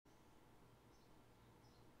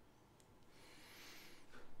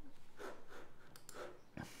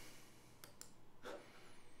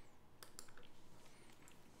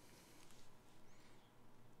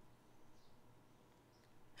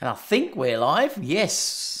And I think we're live.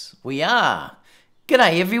 Yes, we are.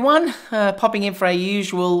 G'day everyone. Popping in for our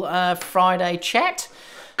usual Friday chat.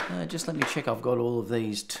 Just let me check I've got all of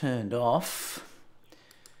these turned off.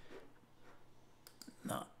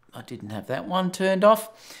 No, I didn't have that one turned off.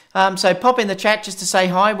 So pop in the chat just to say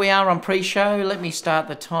hi. We are on pre-show. Let me start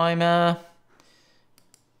the timer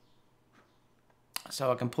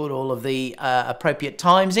so I can put all of the appropriate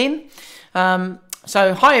times in.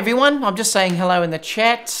 So, hi everyone, I'm just saying hello in the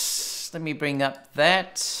chat. Let me bring up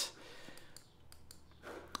that.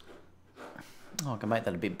 Oh, I can make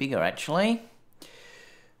that a bit bigger actually.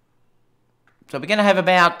 So we're going to have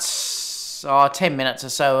about 10 minutes or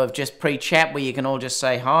so of just pre-chat where you can all just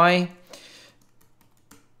say hi.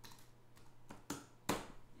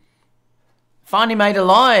 Finally made it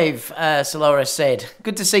live, Solora said.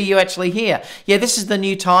 Good to see you actually here. Yeah, this is the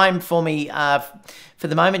new time for me for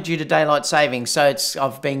the moment due to daylight savings. So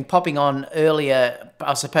I've been popping on earlier,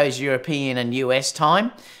 I suppose, European and US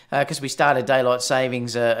time because we started daylight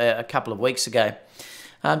savings a couple of weeks ago.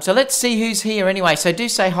 So let's see who's here anyway. So do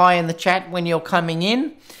say hi in the chat when you're coming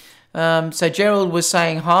in. So Gerald was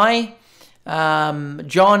saying hi.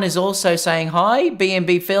 John is also saying hi.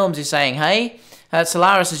 B&B Films is saying hey.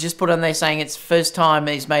 Solaris has just put on there saying it's the first time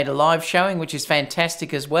he's made a live showing, which is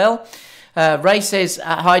fantastic as well. Ray says,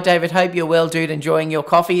 hi David, hope you're well, dude, enjoying your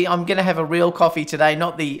coffee. I'm going to have a real coffee today,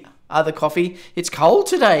 not the other coffee. It's cold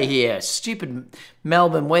today here. Stupid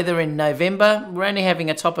Melbourne weather in November. We're only having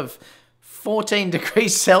a top of 14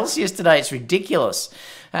 degrees Celsius today. It's ridiculous.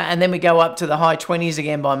 And then we go up to the high 20s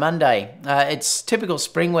again by Monday. It's typical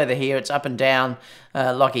spring weather here. It's up and down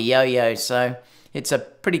like a yo-yo, so it's a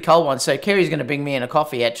pretty cold one. So Kerry's going to bring me in a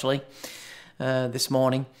coffee actually this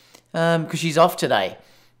morning because she's off today.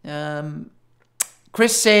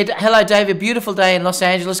 Chris said, hello David, beautiful day in Los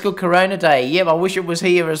Angeles, good Corona day. Yep, I wish it was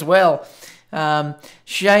here as well.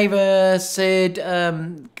 Shaver said,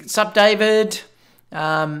 sup David.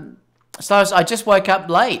 Slice, I just woke up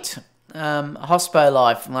late. Hospo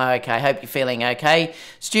life. Okay, hope you're feeling okay.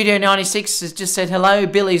 Studio 96 has just said hello.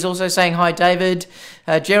 Billy's also saying hi David.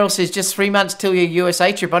 Gerald says just 3 months till your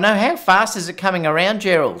USA trip. I know, how fast is it coming around,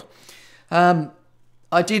 Gerald?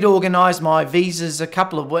 I did organise my visas a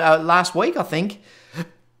couple of last week, I think.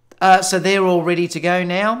 So they're all ready to go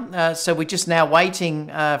now. So we're just now waiting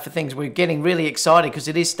for things. We're getting really excited because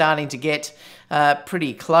it is starting to get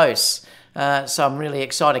pretty close. So I'm really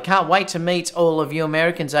excited. Can't wait to meet all of you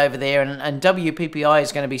Americans over there. And WPPI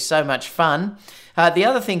is going to be so much fun. The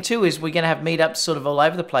other thing too is we're going to have meetups sort of all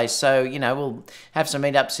over the place. So, you know, we'll have some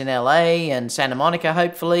meetups in LA and Santa Monica,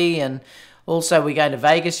 hopefully. And also, we're going to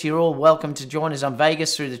Vegas. You're all welcome to join us on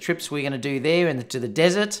Vegas through the trips we're going to do there and to the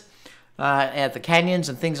desert, at the canyons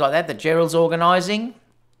and things like that Gerald's organising.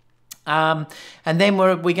 And then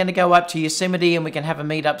we're going to go up to Yosemite and we can have a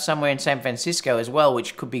meet-up somewhere in San Francisco as well,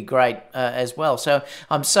 which could be great as well. So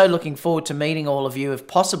I'm so looking forward to meeting all of you if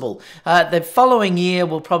possible. The following year,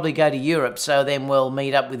 we'll probably go to Europe, so then we'll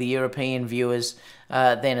meet up with the European viewers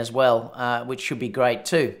then as well, which should be great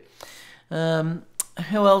too.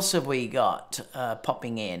 Who else have we got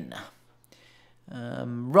popping in?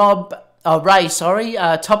 Ray, sorry.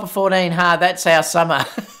 Top of 14 hard, that's our summer.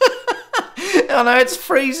 I know, it's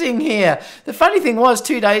freezing here. The funny thing was,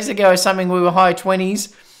 2 days ago or something, we were high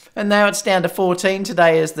 20s, and now it's down to 14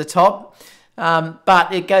 today as the top.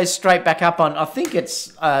 But it goes straight back up on, I think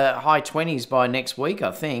it's high 20s by next week,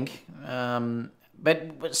 I think.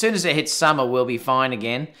 But as soon as it hits summer, we'll be fine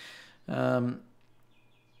again.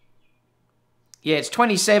 Yeah, it's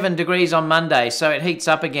 27 degrees on Monday, so it heats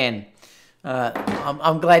up again.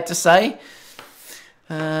 I'm glad to say.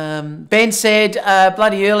 Ben said,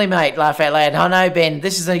 bloody early, mate, laugh out loud. I know, Ben,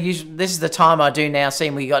 this is the time I do now,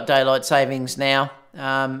 seeing we got daylight savings now.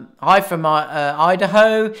 Hi from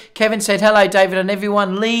Idaho. Kevin said, hello, David and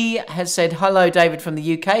everyone. Lee has said, hello, David from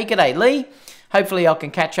the UK. G'day, Lee. Hopefully I can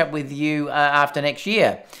catch up with you after next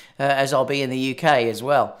year, as I'll be in the UK as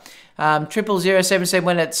well. 0007 said,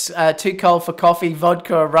 when it's too cold for coffee,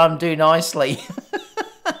 vodka or rum do nicely.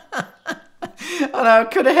 I know, I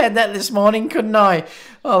could have had that this morning, couldn't I?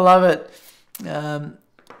 I love it.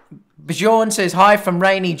 Bjorn says, hi from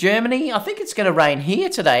rainy Germany. I think it's going to rain here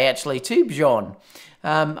today, actually, too, Bjorn.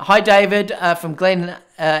 Hi, David, from Glenn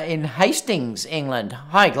in Hastings, England.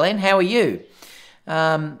 Hi, Glenn, how are you?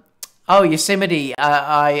 Oh, Yosemite,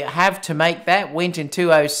 I have to make that. Went in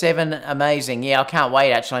 2007, amazing. Yeah, I can't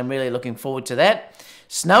wait, actually. I'm really looking forward to that.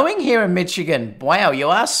 Snowing here in Michigan. Wow, you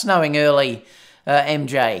are snowing early,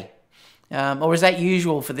 MJ. Or is that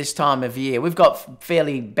usual for this time of year? We've got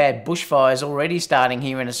fairly bad bushfires already starting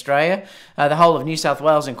here in Australia. The whole of New South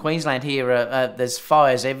Wales and Queensland here, there's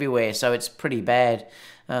fires everywhere, so it's pretty bad.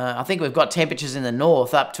 I think we've got temperatures in the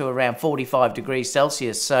north up to around 45 degrees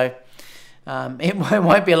Celsius. So it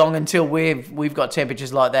won't be long until we've got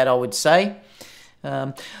temperatures like that, I would say.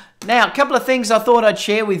 Now, a couple of things I thought I'd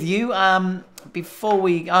share with you before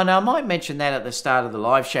we... Oh, no, I might mention that at the start of the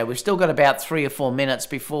live show. We've still got about 3 or 4 minutes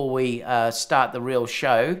before we start the real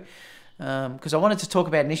show, because I wanted to talk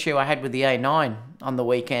about an issue I had with the A9 on the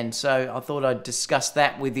weekend, so I thought I'd discuss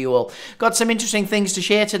that with you all. Got some interesting things to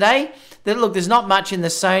share today. Look, there's not much in the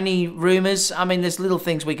Sony rumours. I mean, there's little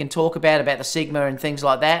things we can talk about the Sigma and things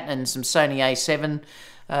like that, and some Sony A7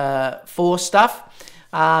 IV stuff.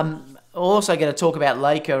 Also going to talk about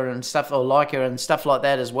Leica and stuff, or Leica and stuff like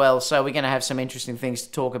that as well, so we're going to have some interesting things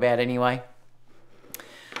to talk about anyway.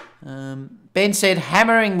 Ben said,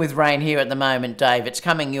 hammering with rain here at the moment, Dave. It's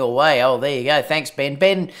coming your way. Oh, there you go. Thanks, Ben.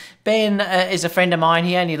 Ben is a friend of mine.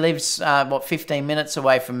 He only lives, 15 minutes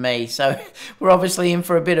away from me. So we're obviously in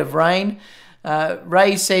for a bit of rain.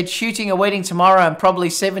 Ray said, shooting a wedding tomorrow and probably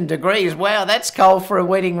 7 degrees. Wow, that's cold for a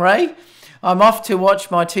wedding, Ray. I'm off to watch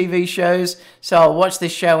my TV shows, so I'll watch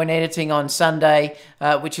this show in editing on Sunday,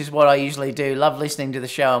 which is what I usually do. Love listening to the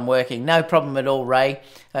show I'm working. No problem at all, Ray.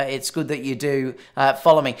 It's good that you do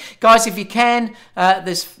follow me. Guys, if you can,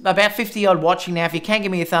 there's about 50-odd watching now. If you can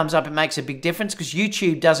give me a thumbs up, it makes a big difference, because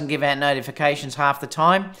YouTube doesn't give out notifications half the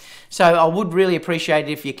time. So I would really appreciate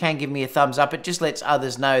it if you can give me a thumbs up. It just lets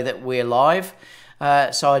others know that we're live.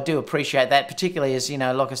 So I do appreciate that, particularly as,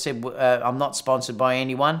 like I said, I'm not sponsored by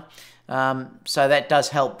anyone. So that does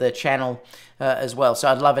help the channel as well. So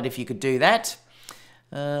I'd love it if you could do that.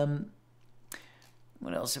 What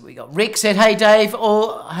else have we got? Rick said, hey Dave,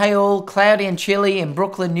 hey all, cloudy and chilly in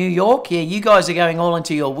Brooklyn, New York. Yeah, you guys are going all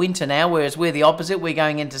into your winter now, whereas we're the opposite. We're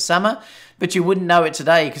going into summer, but you wouldn't know it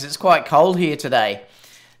today because it's quite cold here today.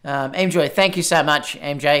 MJ, thank you so much,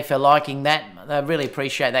 MJ, for liking that. I really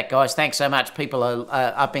appreciate that, guys. Thanks so much. People are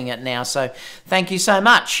upping it now, so thank you so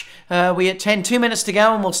much. We're at 2 minutes to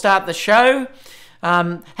go and we'll start the show.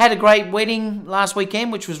 Had a great wedding last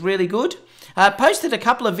weekend, which was really good. Posted a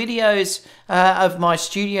couple of videos of my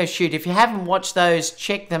studio shoot. If you haven't watched those,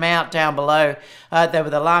 check them out down below. They were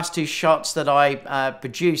the last 2 shots that I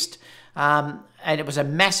produced. And it was a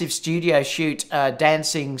massive studio shoot,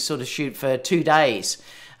 dancing sort of shoot for 2 days.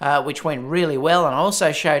 Which went really well, and I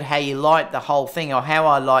also showed how you light the whole thing, or how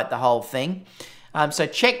I light the whole thing. So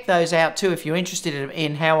check those out too if you're interested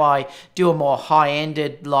in how I do a more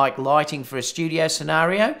high-ended like lighting for a studio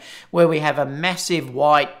scenario, where we have a massive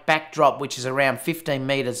white backdrop which is around 15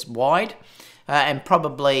 meters wide and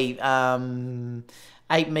probably 8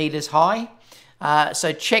 meters high.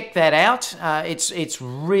 So check that out. It's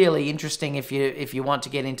really interesting if you want to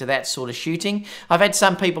get into that sort of shooting. I've had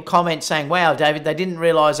some people comment saying, wow, David, they didn't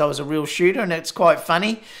realize I was a real shooter, and it's quite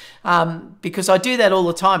funny because I do that all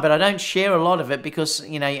the time, but I don't share a lot of it because,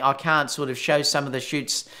 I can't sort of show some of the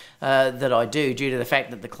shoots that I do due to the fact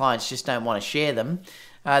that the clients just don't want to share them.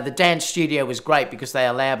 The dance studio was great because they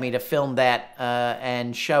allowed me to film that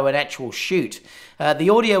and show an actual shoot. The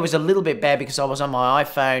audio was a little bit bad because I was on my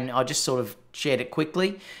iPhone. I just sort of shared it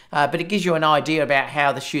quickly, but it gives you an idea about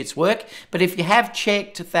how the shoots work. But if you have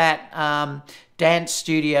checked that dance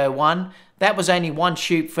studio one, that was only one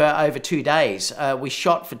shoot for over 2 days. We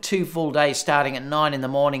shot for 2 full days starting at 9 in the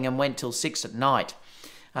morning and went till 6 at night.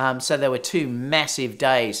 So there were 2 massive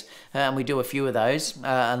days, and we do a few of those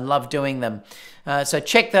and love doing them. So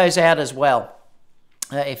check those out as well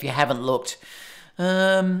if you haven't looked.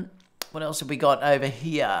 What else have we got over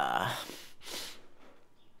here?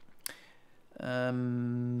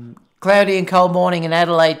 Cloudy and cold morning in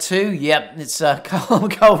Adelaide too. Yep, it's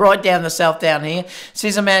cold right down the south down here.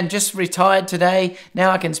 Scissorman just retired today.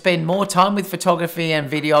 Now I can spend more time with photography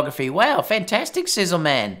and videography. Wow, fantastic,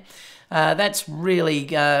 Scissorman. That's really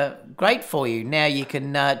great for you. Now you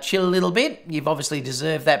can chill a little bit. You've obviously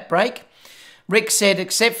deserved that break. Rick said,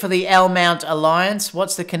 except for the L-mount alliance,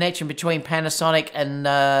 what's the connection between Panasonic and...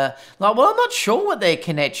 well, I'm not sure what their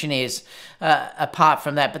connection is apart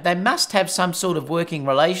from that, but they must have some sort of working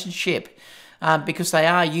relationship because they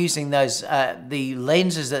are using those the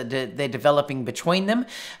lenses that they're developing between them.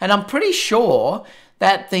 And I'm pretty sure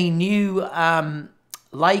that the new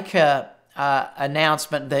Leica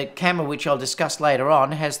announcement, the camera which I'll discuss later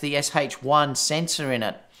on, has the SH1 sensor in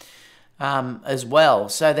it. As well.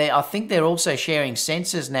 So I think they're also sharing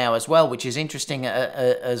sensors now as well, which is interesting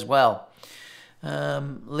as well.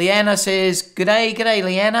 Leanna says, g'day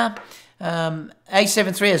Leanna.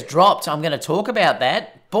 A7 III has dropped. I'm going to talk about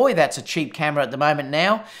that. Boy, that's a cheap camera at the moment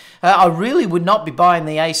now. I really would not be buying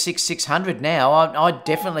the A6600 now. I'd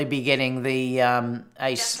definitely be getting the Just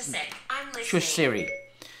a sec. I'm listening. Shush Siri.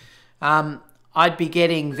 I'd be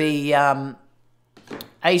getting the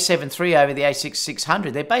A7 III over the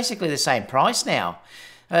A6 they're basically the same price now.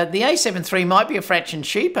 The A7 III might be a fraction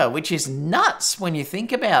cheaper, which is nuts when you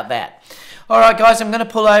think about that. All right, guys, I'm going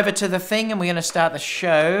to pull over to the thing and we're going to start the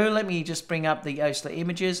show. Let me just bring up the Osler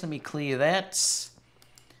images. Let me clear that.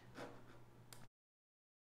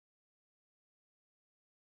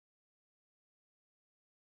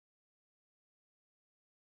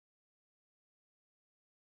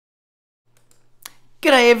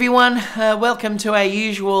 G'day everyone, welcome to our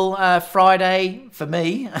usual Friday for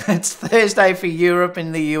me. It's Thursday for Europe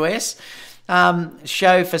and the US.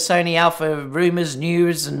 Show for Sony Alpha rumours,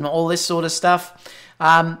 news and all this sort of stuff.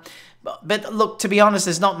 But look, to be honest,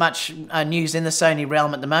 there's not much news in the Sony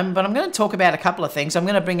realm at the moment, but I'm going to talk about a couple of things. I'm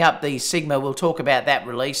going to bring up the Sigma. We'll talk about that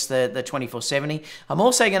release, the 2470. I'm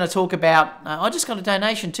also going to talk about, I just got a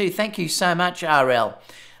donation too. Thank you so much, RL.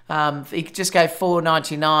 He just gave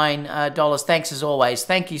 $4.99. Thanks as always.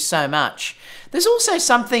 Thank you so much. There's also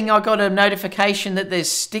something, I got a notification that there's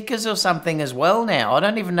stickers or something as well now. I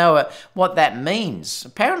don't even know what that means.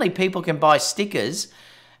 Apparently people can buy stickers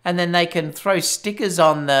and then they can throw stickers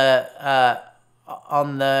on the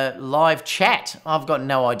live chat. I've got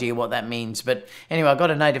no idea what that means. But anyway, I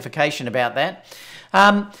got a notification about that.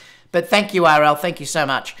 But thank you, RL. Thank you so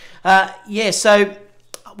much. Yeah, so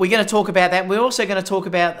we're going to talk about that. We're also going to talk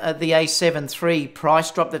about the A7 III price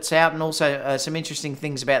drop that's out, and also some interesting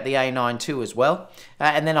things about the A9 II as well.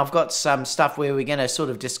 And then I've got some stuff where we're going to sort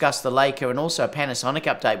of discuss the Leica and also a Panasonic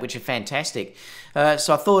update, which are fantastic.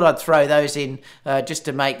 So I thought I'd throw those in just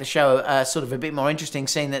to make the show sort of a bit more interesting,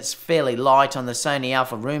 seeing that's fairly light on the Sony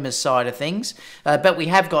Alpha rumors side of things. But we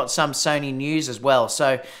have got some Sony news as well,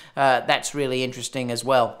 so that's really interesting as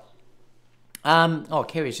well. Oh,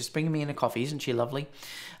 Kerry's just bringing me in a coffee. Isn't she lovely?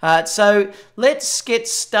 So let's get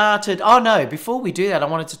started. Oh, no, before we do that, I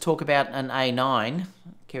wanted to talk about an A9.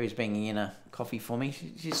 Kerry's bringing in a coffee for me.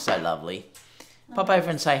 She's so lovely. Pop over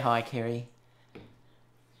and say hi, Kerry.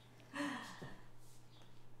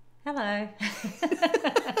 Hello.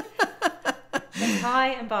 Hi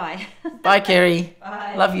and bye. Bye, Kerry.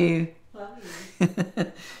 Bye. Love you.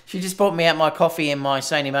 She just brought me out my coffee in my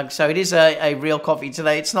Sony mug, so it is a real coffee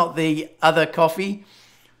today. It's not the other coffee.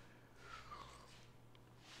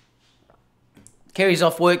 Kerry's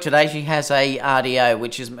off work today. She has a RDO,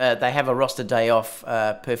 which is they have a roster day off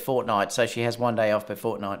per fortnight, so she has 1 day off per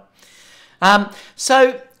fortnight.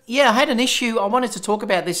 So yeah, I had an issue. I wanted to talk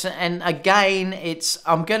about this, and again,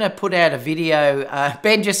 I'm going to put out a video.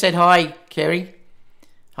 Ben just said hi, Kerry.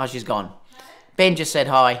 Oh, she's gone. Ben just said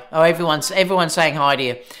hi. Oh, everyone's saying hi to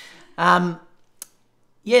you.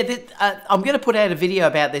 Yeah, I'm going to put out a video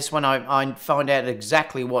about this when I find out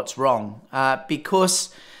exactly what's wrong.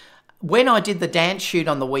 Because when I did the dance shoot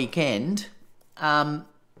on the weekend, I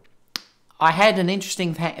had an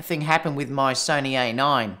interesting thing happen with my Sony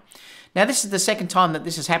A9. Now, this is the second time that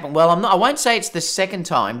this has happened. Well, I won't say it's the second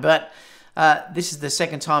time, but this is the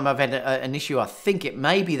second time I've had an issue. I think it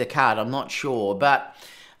may be the card. I'm not sure, but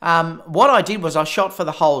what I did was I shot for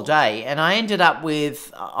the whole day, and I ended up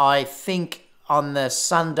with, I think, on the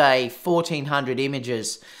Sunday, 1,400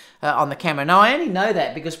 images on the camera. Now, I only know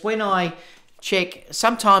that because when I check,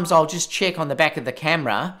 sometimes I'll just check on the back of the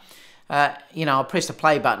camera, you know, I'll press the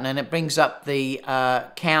play button and it brings up the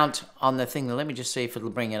count on the thing. Let me just see if it'll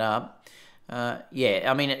bring it up. Yeah,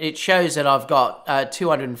 I mean, it shows that I've got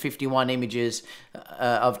 251 images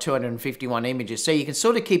of 251 images. So you can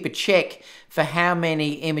sort of keep a check for how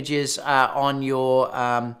many images are on your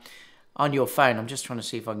phone. I'm just trying to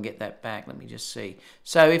see if I can get that back. Let me just see.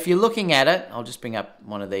 So if you're looking at it, I'll just bring up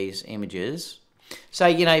one of these images. So,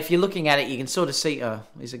 you know, if you're looking at it, you can sort of see, oh,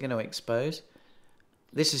 is it going to expose?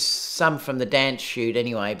 This is some from the dance shoot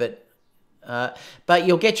anyway, but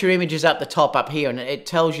you'll get your images up the top up here, and it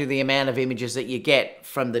tells you the amount of images that you get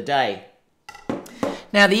from the day.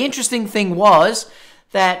 Now, the interesting thing was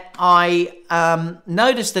that I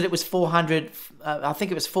noticed that it was 400, I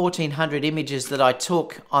think it was 1,400 images that I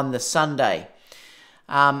took on the Sunday.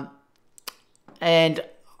 And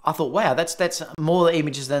I thought, wow, that's more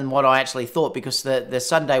images than what I actually thought, because the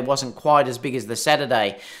Sunday wasn't quite as big as the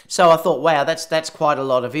Saturday. So I thought, wow, that's quite a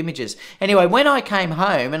lot of images. Anyway, when I came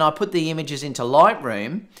home and I put the images into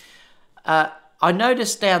Lightroom, I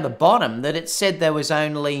noticed down the bottom that it said there was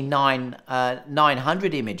only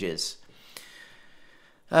 900 images.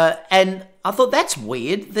 And I thought, that's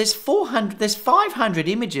weird. There's 500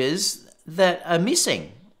 images that are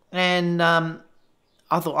missing. And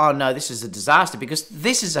I thought, oh no, this is a disaster, because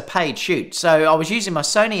this is a paid shoot. So I was using my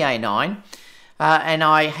Sony A9, and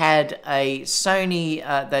I had a Sony,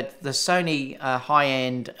 the Sony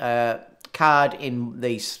high-end card in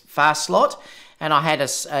the fast slot, and I had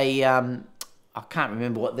I can't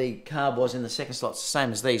remember what the card was in the second slot. It's the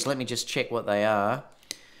same as these. Let me just check what they are.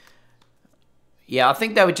 Yeah, I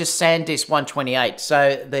think they were just SanDisk 128.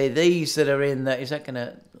 So they're these that are in the... Is that going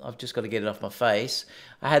to... I've just got to get it off my face.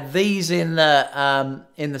 I had these in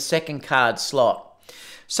the second card slot.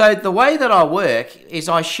 So the way that I work is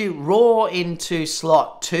I shoot RAW into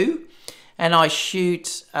slot 2 and I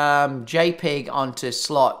shoot JPEG onto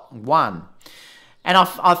slot 1. And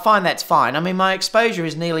I find that's fine. I mean, my exposure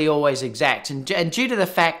is nearly always exact. And due to the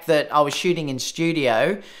fact that I was shooting in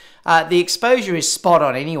studio, the exposure is spot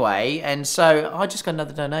on anyway. And so I just got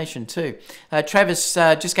another donation too. Travis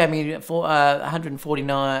just gave me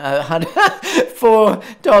 $4.99.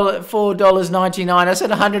 I said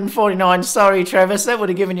 149. Sorry, Travis. That would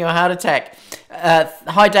have given you a heart attack.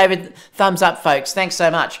 Hi, David. Thumbs up, folks. Thanks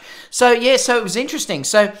so much. So, yeah, so it was interesting.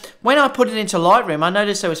 So when I put it into Lightroom, I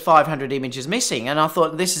noticed there was 500 images missing. And I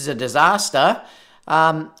thought, this is a disaster.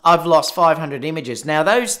 I've lost 500 images. Now,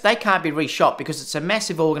 they can't be reshot because it's a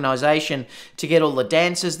massive organisation to get all the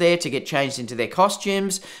dancers there, to get changed into their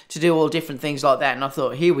costumes, to do all different things like that. And I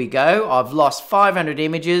thought, here we go. I've lost 500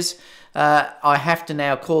 images. I have to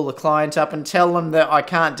now call the client up and tell them that I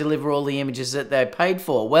can't deliver all the images that they paid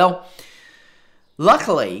for. Well,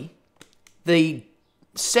 luckily, the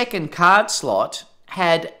second card slot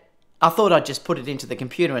had... I thought I'd just put it into the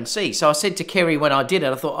computer and see. So I said to Kerry when I did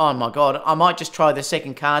it, I thought, oh my God, I might just try the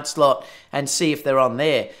second card slot and see if they're on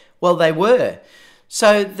there. Well, they were.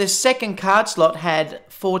 So the second card slot had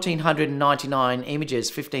 1,499 images,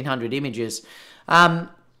 1,500 images.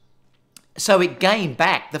 So it gained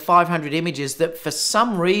back the 500 images that for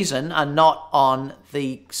some reason are not on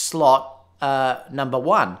the slot number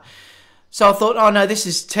 1. So I thought, oh no, this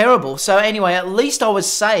is terrible. So anyway, at least I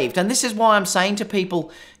was saved. And this is why I'm saying to people,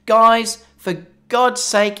 guys, for God's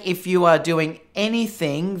sake, if you are doing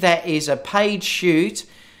anything that is a paid shoot,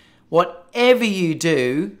 whatever you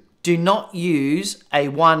do, do not use a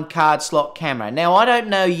 1 card slot camera. Now, I don't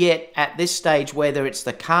know yet at this stage whether it's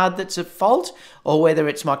the card that's at fault or whether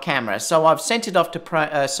it's my camera. So I've sent it off to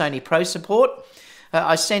Sony Pro Support.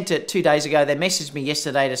 I sent it 2 days ago. They messaged me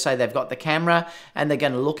yesterday to say they've got the camera and they're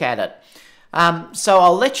going to look at it. So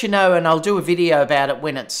I'll let you know and I'll do a video about it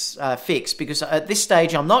when it's fixed, because at this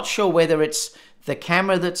stage I'm not sure whether it's the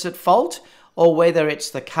camera that's at fault or whether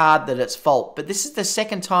it's the card that it's fault. But this is the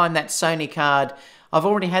second time that Sony card... I've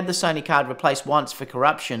already had the Sony card replaced once for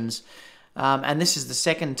corruptions, and this is the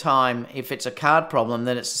second time, if it's a card problem,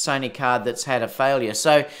 that it's the Sony card that's had a failure.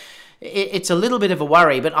 So it's a little bit of a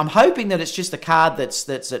worry, but I'm hoping that it's just the card that's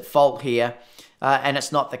at fault here. And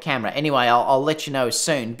it's not the camera. Anyway, I'll let you know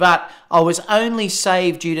soon. But I was only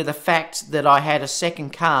saved due to the fact that I had a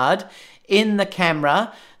second card in the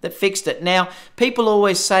camera that fixed it. Now, people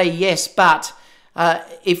always say yes, but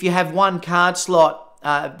if you have 1 card slot,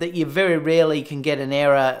 that you very rarely can get an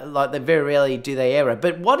error, like they very rarely do they error.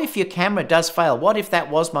 But what if your camera does fail? What if that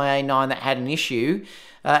was my A9 that had an issue?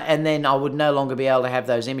 And then I would no longer be able to have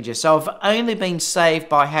those images. So I've only been saved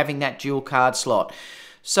by having that dual card slot.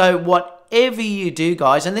 So whatever you do,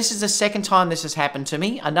 guys, and this is the second time this has happened to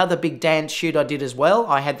me. Another big dance shoot I did as well.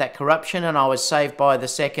 I had that corruption and I was saved by the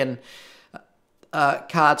second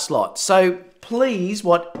card slot. So please,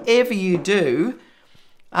 whatever you do,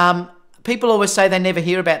 people always say they never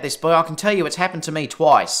hear about this, but I can tell you it's happened to me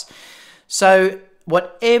twice. So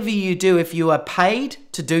whatever you do, if you are paid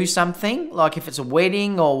to do something, like if it's a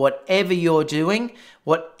wedding or whatever you're doing,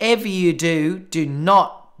 whatever you do, do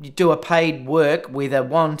not do a paid work with a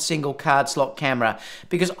 1 single card slot camera,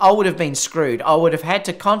 because I would have been screwed. I would have had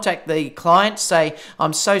to contact the client, say,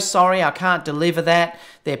 I'm so sorry, I can't deliver that.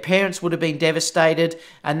 Their parents would have been devastated,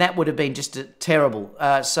 and that would have been just terrible.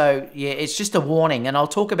 So, yeah, it's just a warning, and I'll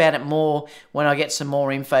talk about it more when I get some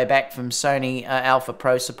more info back from Sony Alpha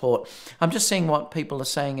Pro Support. I'm just seeing what people are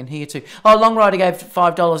saying in here too. Oh, Long Rider gave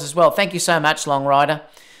 $5 as well. Thank you so much, Long Rider.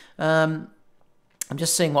 I'm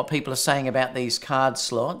just seeing what people are saying about these card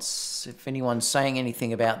slots, if anyone's saying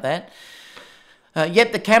anything about that.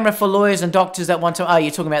 Yep, the camera for lawyers and doctors that want to... Oh,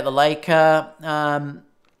 you're talking about the Leica.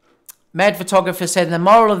 Mad Photographer said, the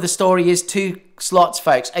moral of the story is 2 slots,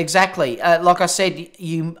 folks. Exactly. Like I said,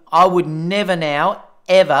 I would never now,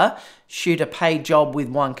 ever, shoot a paid job with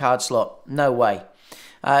 1 card slot. No way.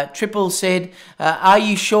 Triple said, are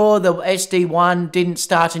you sure the SD1 didn't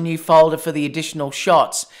start a new folder for the additional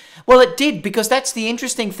shots? Well, it did, because that's the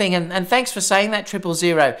interesting thing, and thanks for saying that,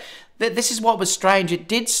 000. This is what was strange. It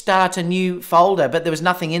did start a new folder, but there was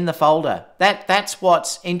nothing in the folder. That's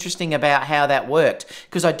what's interesting about how that worked,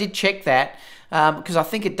 because I did check that, because I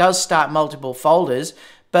think it does start multiple folders,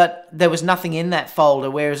 but there was nothing in that folder,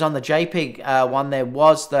 whereas on the JPEG one, there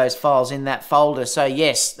was those files in that folder. So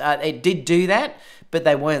yes, it did do that, but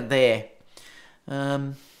they weren't there.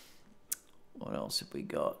 What else have we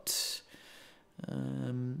got?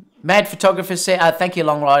 Mad Photographer said, thank you,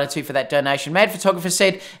 Long Rider, too, for that donation. Mad Photographer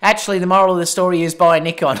said, actually, the moral of the story is buy a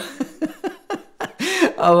Nikon.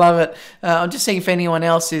 I love it. I'm just seeing if anyone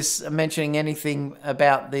else is mentioning anything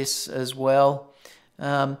about this as well.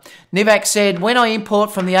 Nivak said, when I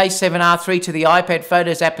import from the A7R3 to the iPad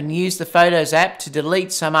Photos app and use the Photos app to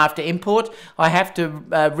delete some after import, I have to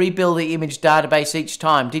rebuild the image database each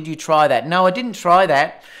time. Did you try that? No, I didn't try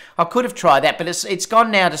that. I could have tried that, but it's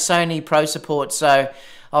gone now to Sony Pro Support, so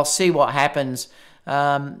I'll see what happens.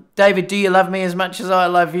 David, do you love me as much as I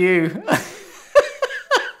love you?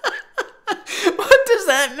 What does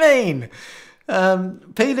that mean?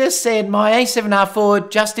 Peter said, my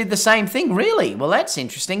A7R4 just did the same thing. Really? Well, that's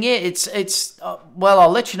interesting. Yeah, well,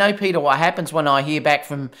 I'll let you know, Peter, what happens when I hear back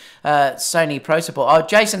from Sony Pro Support. Oh,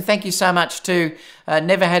 Jason, thank you so much too.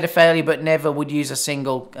 Never had a failure, but never would use a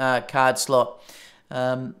single card slot.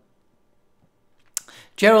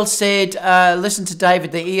 Gerald said, listen to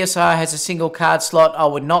David, the ESR has a single card slot. I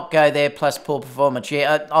would not go there, plus poor performance.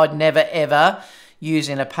 Yeah, I'd never, ever use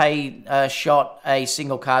in a paid shot a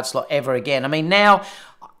single card slot ever again. I mean, now,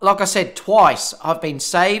 like I said, twice I've been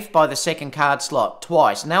saved by the second card slot,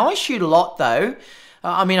 twice. Now, I shoot a lot, though.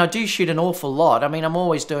 I mean, I do shoot an awful lot. I mean, I'm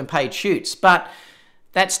always doing paid shoots. But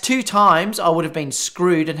that's 2 times I would have been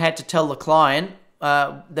screwed and had to tell the client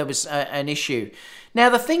there was an issue. Now,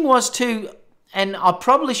 the thing was, too, and I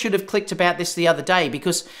probably should have clicked about this the other day,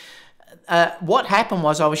 because what happened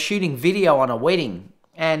was I was shooting video on a wedding,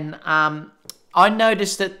 and I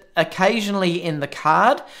noticed that occasionally in the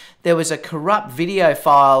card there was a corrupt video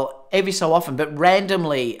file every so often, but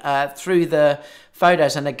randomly through the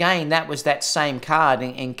photos. And again, that was that same card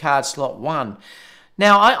in card slot 1.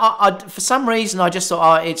 Now, I for some reason, I just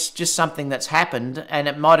thought, oh, it's just something that's happened, and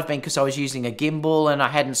it might have been because I was using a gimbal and I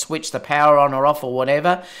hadn't switched the power on or off or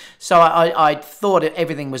whatever. So I thought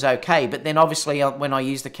everything was okay, but then obviously when I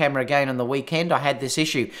used the camera again on the weekend, I had this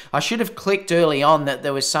issue. I should have clicked early on that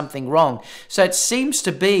there was something wrong. So it seems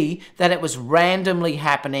to be that it was randomly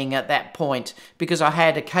happening at that point, because I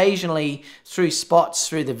had occasionally through spots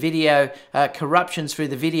through the video, corruptions through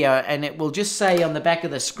the video, and it will just say on the back of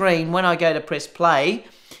the screen, when I go to press play,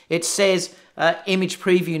 it says image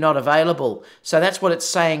preview not available. So that's what it's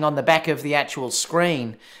saying on the back of the actual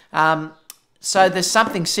screen. So there's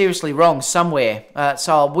something seriously wrong somewhere.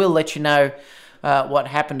 So I will let you know what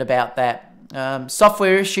happened about that.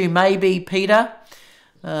 Software issue maybe, Peter.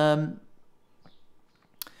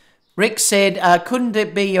 Rick said, couldn't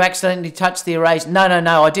it be you accidentally touched the erase?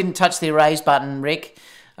 No, I didn't touch the erase button, Rick.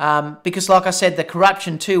 Because like I said, the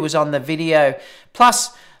corruption too was on the video.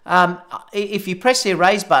 Plus, if you press the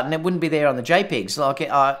erase button, it wouldn't be there on the JPEGs. Like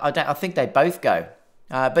I think they both go.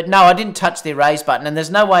 But no, I didn't touch the erase button, and there's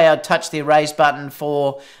no way I'd touch the erase button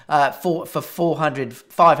for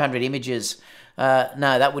 500 images. No,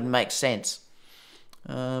 that wouldn't make sense.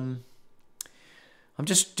 I'm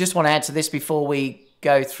just want to answer this before we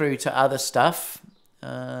go through to other stuff.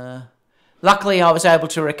 Luckily, I was able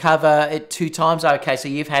to recover it 2 times. Okay, so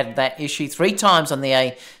you've had that issue 3 times on the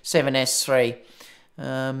A7S3.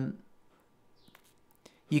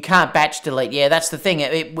 You can't batch delete. Yeah, that's the thing.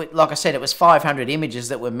 Like I said, it was 500 images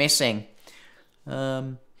that were missing.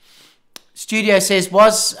 Studio says,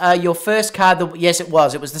 was your first card... Yes, it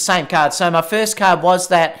was. It was the same card. So my first card was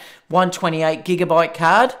that 128 gigabyte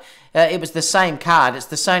card. It was the same card. It's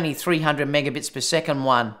the Sony 300 megabits per second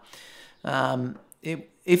one.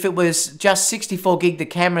 If it was just 64 gig, the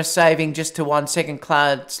camera saving just to 1 second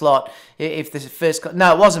card slot. If the first...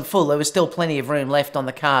 No, it wasn't full. There was still plenty of room left on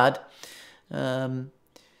the card.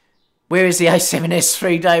 Where is the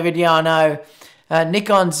A7S3, David? Yeah, I know.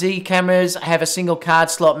 Nikon Z cameras have a single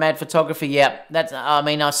card slot. Mad Photography. Yep. I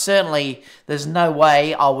mean, certainly... There's no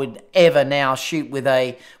way I would ever now shoot with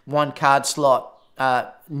a 1 card slot.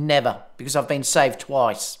 Never. Because I've been saved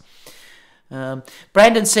twice.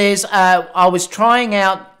 Brandon says, I was trying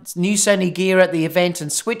out new Sony gear at the event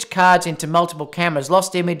and switched cards into multiple cameras,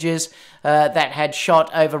 lost images that had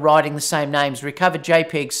shot overriding the same names, recovered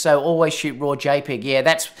JPEGs, so always shoot raw JPEG. Yeah,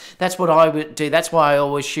 that's what I would do. That's why I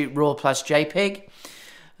always shoot raw plus JPEG.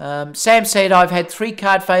 Sam said, I've had 3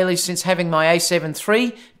 card failures since having my A7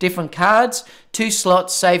 III, different cards, 2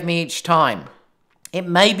 slots save me each time. It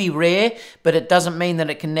may be rare, but it doesn't mean that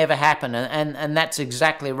it can never happen, and that's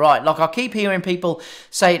exactly right. Like, I keep hearing people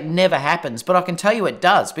say it never happens, but I can tell you it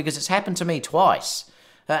does, because it's happened to me twice,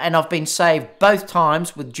 and I've been saved both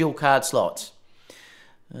times with dual card slots.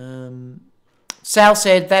 Sal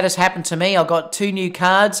said, that has happened to me. I got 2 new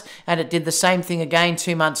cards and it did the same thing again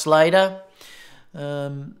 2 months later.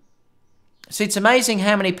 So it's amazing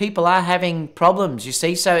how many people are having problems, you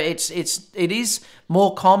see. So it is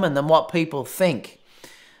more common than what people think.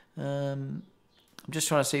 I'm just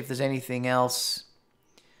trying to see if there's anything else.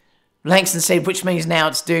 Langston said, which means now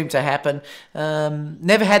it's doomed to happen.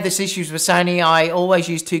 Never had this issues with Sony. I always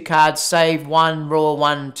use 2 cards, save one RAW,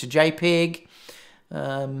 one to JPEG.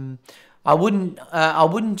 I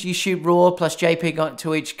wouldn't you shoot RAW plus JPEG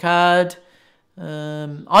to each card.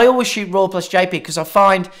 I always shoot RAW plus JPEG because I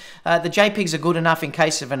find the JPEGs are good enough in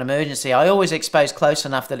case of an emergency. I always expose close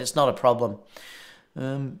enough that it's not a problem.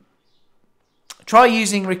 Try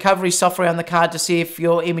using recovery software on the card to see if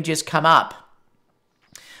your images come up.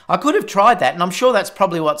 I could have tried that, and I'm sure that's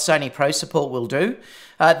probably what Sony Pro Support will do.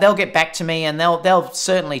 They'll get back to me, and they'll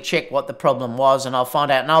certainly check what the problem was, and I'll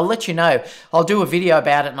find out, and I'll let you know. I'll do a video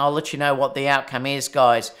about it, and I'll let you know what the outcome is,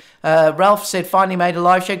 guys. Ralph said, finally made a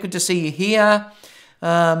live show. Good to see you here.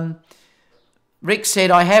 Rick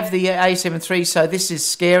said, I have the A7 III, so this is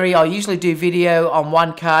scary. I usually do video on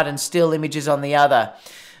one card and still images on the other.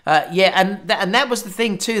 Yeah, and that was the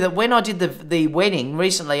thing too, that when I did the wedding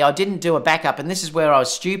recently, I didn't do a backup, and this is where I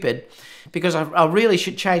was stupid, because I really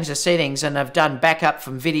should change the settings, and I've done backup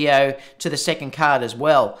from video to the second card as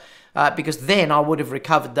well, because then I would have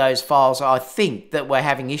recovered those files, I think, that were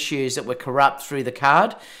having issues that were corrupt through the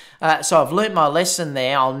card. So I've learnt my lesson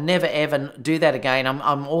there. I'll never ever do that again.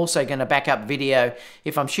 I'm also going to back up video.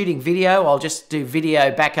 If I'm shooting video, I'll just do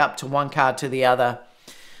video backup to one card to the other.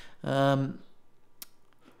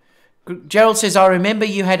 Gerald says, I remember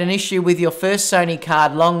you had an issue with your first Sony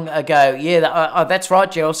card long ago. Yeah, that's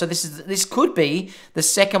right, Gerald. So this could be the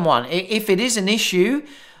second one. If it is an issue,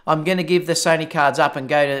 I'm going to give the Sony cards up and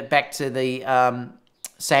go back to the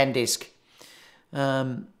SanDisk.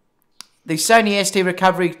 The Sony SD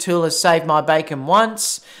recovery tool has saved my bacon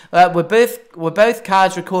once. Were both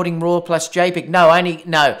cards recording RAW plus JPEG?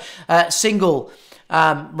 No, single,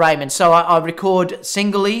 Raymond. So I record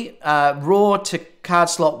singly, RAW to card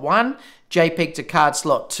slot 1, JPEG to card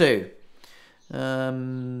slot 2.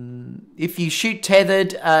 If you shoot tethered,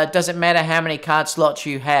 does it matter how many card slots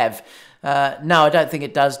you have? No, I don't think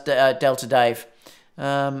it does, Delta Dave.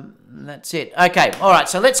 That's it. Okay, all right,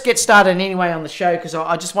 so let's get started anyway on the show, because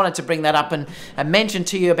I just wanted to bring that up and mention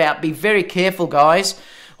to you about, be very careful, guys.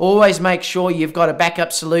 Always make sure you've got a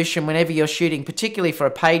backup solution whenever you're shooting, particularly for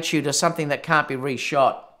a paid shoot or something that can't be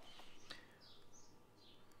reshot.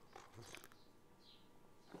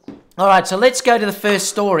 All right, so let's go to the first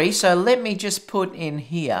story. So let me just put in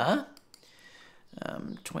here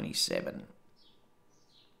 27.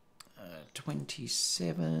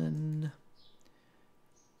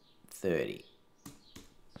 30.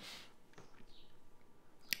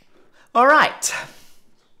 All right.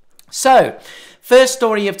 So, first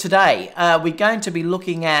story of today. We're going to be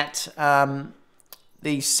looking at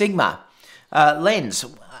the Sigma lens.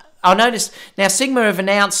 I noticed now Sigma have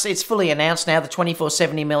announced, it's fully announced now, the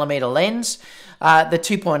 24-70mm lens. The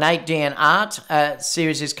 2.8D and Art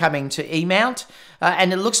series is coming to E-mount,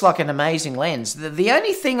 and it looks like an amazing lens. The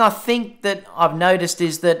only thing I think that I've noticed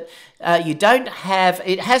is that you don't have,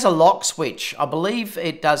 it has a lock switch. I believe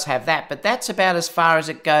it does have that, but that's about as far as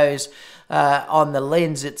it goes on the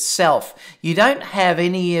lens itself. You don't have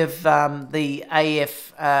any of the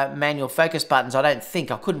AF manual focus buttons, I don't think.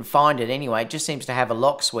 I couldn't find it anyway. It just seems to have a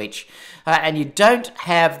lock switch. And you don't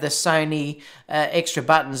have the Sony extra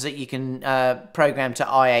buttons that you can program to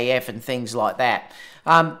IAF and things like that.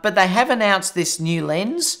 But they have announced this new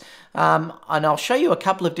lens, and I'll show you a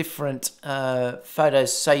couple of different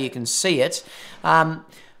photos so you can see it. I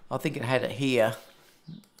think it had it here.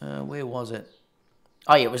 Where was it?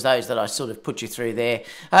 Oh, yeah, it was those that I sort of put you through there.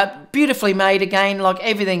 Beautifully made again, like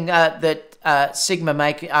everything that Sigma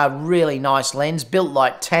make are really nice lens, built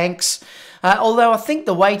like tanks. Although I think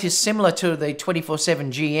the weight is similar to the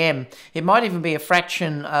 24-7 GM. It might even be a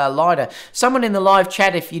fraction lighter. Someone in the live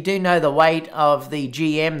chat, if you do know the weight of the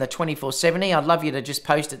GM, the 24-70, I'd love you to just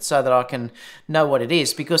post it so that I can know what it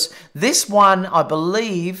is. Because this one, I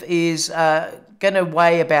believe, is going to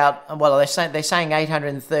weigh about, well, they're saying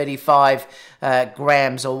 835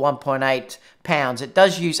 grams or 1.8 pounds. It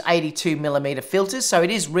does use 82mm filters, so it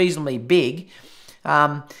is reasonably big.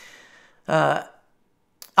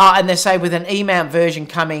 And they say with an E-mount version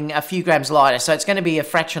coming a few grams lighter, so it's going to be a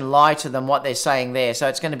fraction lighter than what they're saying there, so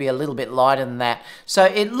it's going to be a little bit lighter than that. So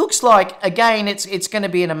it looks like, again, it's going to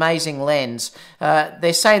be an amazing lens.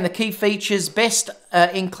 They're saying the key features, best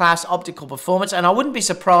in-class optical performance, and I wouldn't be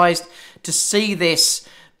surprised to see this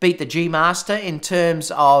beat the G Master in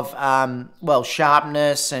terms of, well,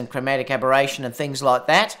 sharpness and chromatic aberration and things like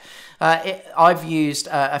that. I've used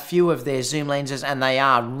a few of their zoom lenses, and they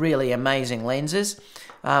are really amazing lenses.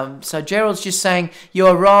 So Gerald's just saying,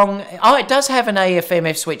 you're wrong. Oh, it does have an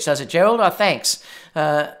AF/MF switch, does it, Gerald? Oh, thanks.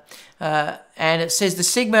 And it says the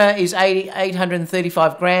Sigma is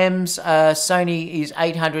 835 grams, Sony is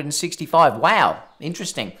 865. Wow,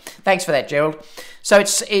 interesting. Thanks for that, Gerald. So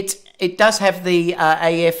it does have the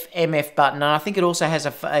AF/MF button, and I think it also has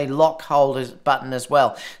a lock holder button as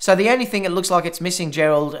well. So the only thing it looks like it's missing,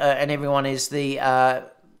 Gerald, and everyone, is the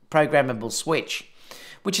programmable switch,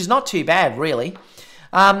 which is not too bad, really.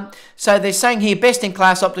 So they're saying here,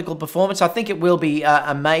 best-in-class optical performance. I think it will be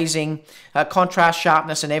amazing. Contrast,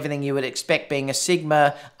 sharpness, and everything you would expect being a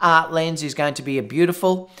Sigma art lens is going to be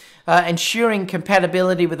beautiful. Ensuring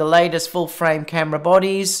compatibility with the latest full-frame camera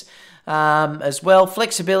bodies as well.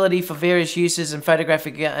 Flexibility for various uses and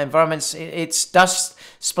photographic environments. It's dust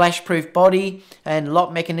splash-proof body and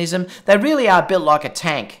lock mechanism. They really are built like a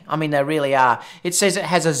tank. I mean, they really are. It says it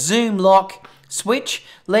has a zoom lock switch,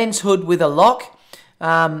 lens hood with a lock,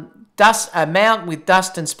 a mount with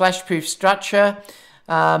dust and splash-proof structure,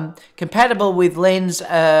 compatible with lens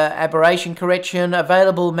aberration correction,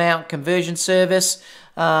 available mount conversion service,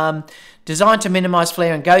 designed to minimize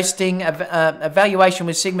flare and ghosting, evaluation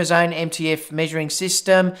with Sigma Zone MTF measuring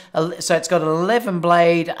system. So it's got an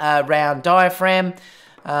 11-blade round diaphragm,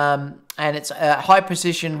 and it's a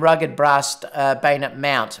high-precision rugged brass bayonet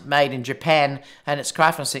mount made in Japan, and it's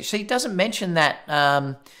craftsmanship. See, it doesn't mention that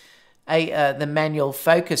the manual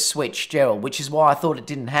focus switch, Gerald, which is why I thought it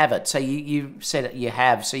didn't have it. So you said it, you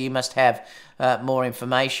have, so you must have more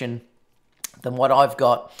information than what I've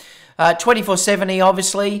got. 2470,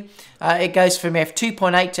 obviously, it goes from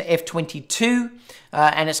f2.8 to f22,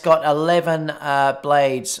 and it's got 11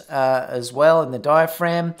 blades as well in the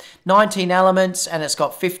diaphragm, 19 elements, and it's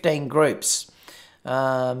got 15 groups.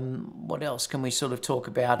 What else can we sort of talk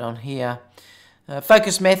about on here?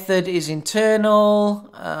 Focus method is internal.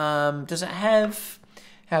 Does it have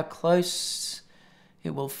how close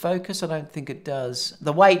it will focus? I don't think it does.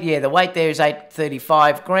 The weight, yeah, the weight there is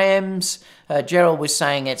 835 grams. Gerald was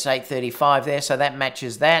saying it's 835 there, so that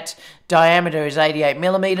matches that. Diameter is 88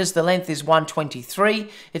 millimeters. The length is 123.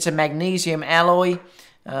 It's a magnesium alloy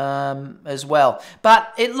as well,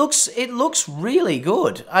 but it looks really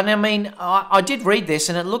good. And I mean, I did read this,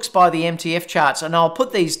 and it looks by the MTF charts, and I'll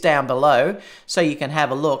put these down below so you can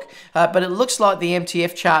have a look, but it looks like the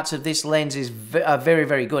MTF charts of this lens are very,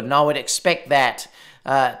 very good, and I would expect that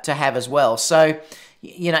to have as well. So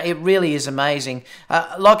you know, it really is amazing.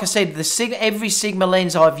 Like I said, every Sigma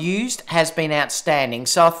lens I've used has been outstanding.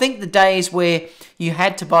 So I think the days where you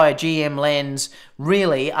had to buy a GM lens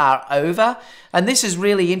really are over. And this is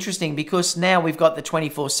really interesting because now we've got the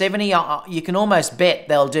 2470. You can almost bet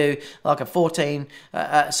they'll do like a 70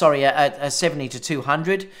 to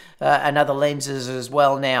 200 and other lenses as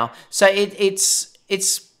well now. So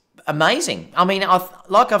it's amazing. I mean,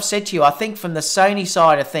 like I've said to you, I think from the Sony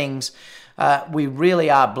side of things, we really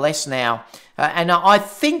are blessed now. And I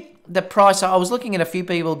think the price, I was looking at a few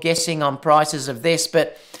people guessing on prices of this,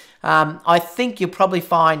 but I think you'll probably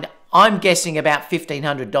find, I'm guessing about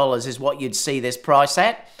 $1,500 is what you'd see this price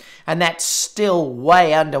at. And that's still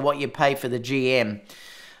way under what you pay for the GM.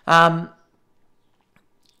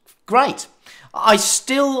 Great. I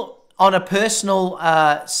still, on a personal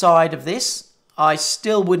side of this, I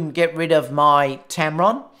still wouldn't get rid of my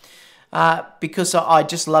Tamron. Because I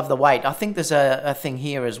just love the weight. I think there's a thing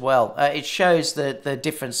here as well. It shows the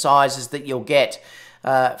different sizes that you'll get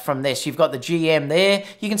from this. You've got the GM there.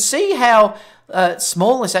 You can see how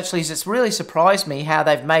small this actually is. It's really surprised me how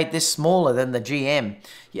they've made this smaller than the GM.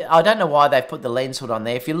 I don't know why they've put the lens hood on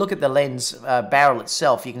there. If you look at the lens barrel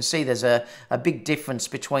itself, you can see there's a big difference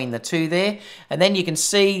between the two there. And then you can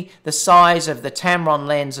see the size of the Tamron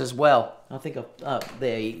lens as well. I think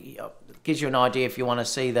there gives you an idea if you want to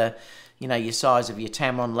see the, you know, your size of your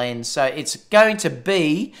Tamron lens. So it's going to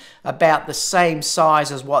be about the same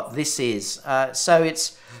size as what this is. So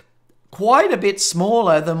it's quite a bit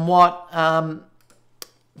smaller than what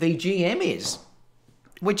the GM is,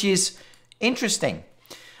 which is interesting.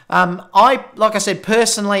 Like I said,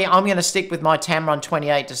 personally, I'm going to stick with my Tamron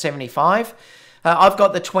 28 to 75. I've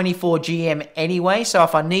got the 24 GM anyway, so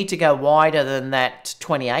if I need to go wider than that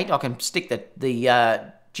 28, I can stick the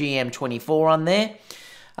GM 24 on there.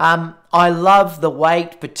 I love the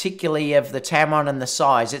weight, particularly of the Tamron, and the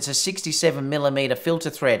size. It's a 67mm filter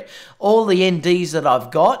thread. All the NDs that I've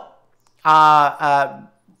got have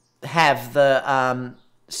the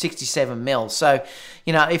 67mm. So,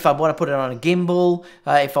 you know, if I want to put it on a gimbal,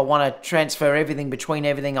 if I want to transfer everything between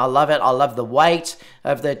everything, I love it. I love the weight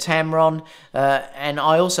of the Tamron, and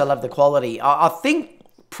I also love the quality. I think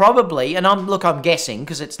probably, and I'm guessing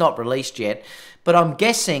because it's not released yet, but I'm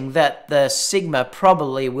guessing that the Sigma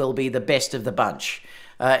probably will be the best of the bunch.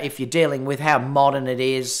 If you're dealing with how modern it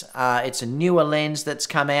is, it's a newer lens that's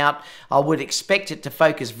come out. I would expect it to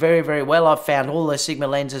focus very, very well. I've found all the Sigma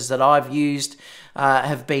lenses that I've used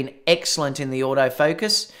have been excellent in the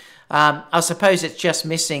autofocus. I suppose it's just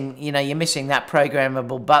missing, you know, you're missing that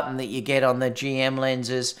programmable button that you get on the GM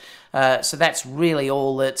lenses. So that's really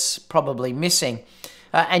all that's probably missing.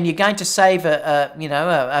 And you're going to save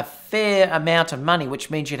a fair amount of money,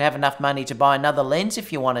 which means you'd have enough money to buy another lens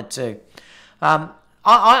if you wanted to.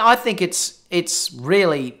 I think it's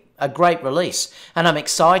really a great release, and I'm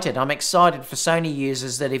excited. I'm excited for Sony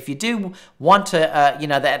users that if you do want to,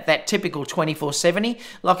 that typical 2470,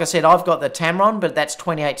 like I said, I've got the Tamron, but that's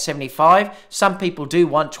 2875. Some people do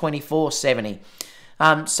want 2470.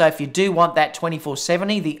 So if you do want that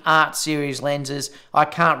 2470, the Art Series lenses, I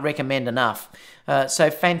can't recommend enough. So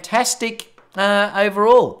fantastic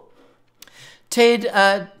overall. Ted,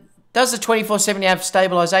 does the 2470 have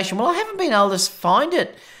stabilization? Well, I haven't been able to find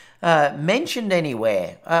it mentioned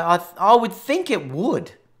anywhere. I would think it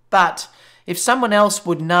would, but if someone else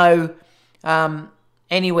would know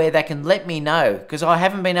anywhere, they can let me know, because I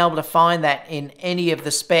haven't been able to find that in any of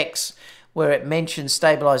the specs where it mentions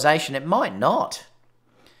stabilization. It might not,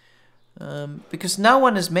 because no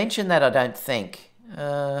one has mentioned that, I don't think.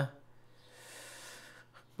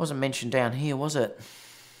 Wasn't mentioned down here, was it?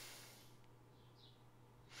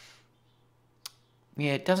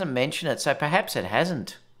 Yeah, it doesn't mention it, so perhaps it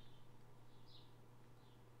hasn't.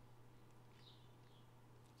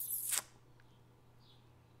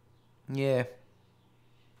 Yeah.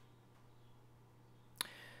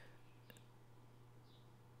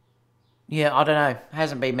 Yeah, I don't know.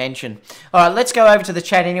 Hasn't been mentioned. All right, let's go over to the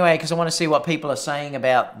chat anyway, because I want to see what people are saying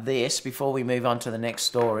about this before we move on to the next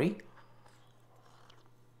story.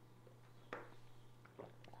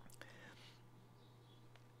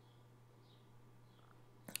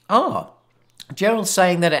 Oh, Gerald's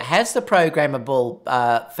saying that it has the programmable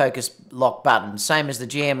focus lock button, same as the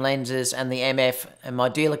GM lenses and the MF, and my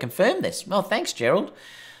dealer confirmed this. Well, thanks, Gerald.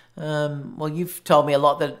 Well, you've told me a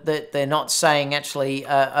lot that they're not saying actually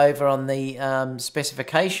over on the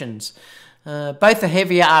specifications. Both are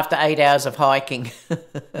heavier after 8 hours of hiking.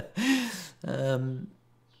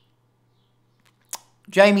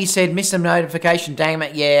 Jamie said, missed a notification, damn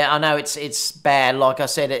it. Yeah, I know it's bad. Like I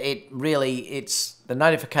said, it's the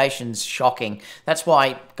notification's shocking. That's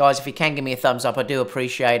why, guys, if you can give me a thumbs up, I do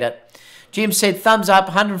appreciate it. Jim said, thumbs up,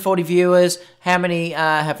 140 viewers. How many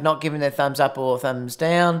have not given their thumbs up or thumbs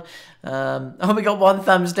down? Oh, we got one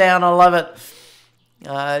thumbs down. I love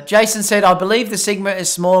it. Jason said, I believe the Sigma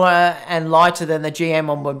is smaller and lighter than the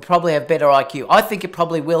GM and would probably have better IQ. I think it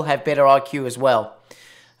probably will have better IQ as well.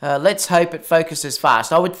 Let's hope it focuses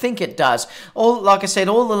fast. I would think it does. Like I said,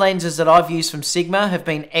 all the lenses that I've used from Sigma have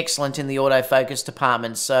been excellent in the autofocus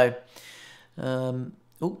department. So, what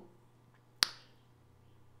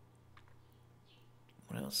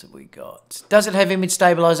else have we got? Does it have image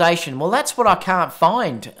stabilization? Well, that's what I can't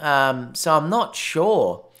find. So I'm not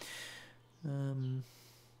sure.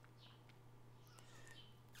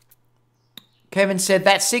 Kevin said,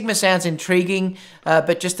 that Sigma sounds intriguing,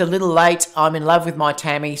 but just a little late. I'm in love with my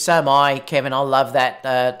Tammy. So am I, Kevin. I love that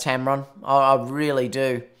Tamron. I really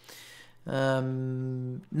do.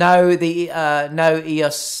 No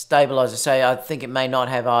EOS stabilizer, so I think it may not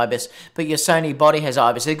have IBIS, but your Sony body has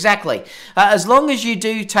IBIS. Exactly. As long as you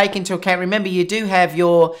do take into account, remember you do have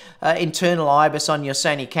your internal IBIS on your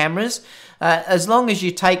Sony cameras. As long as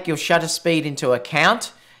you take your shutter speed into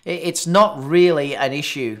account, it's not really an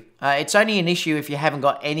issue. It's only an issue if you haven't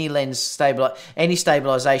got any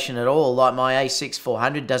stabilization at all, like my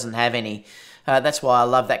A6-400 doesn't have any. That's why I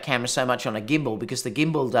love that camera so much on a gimbal, because the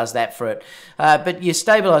gimbal does that for it. But your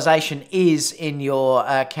stabilization is in your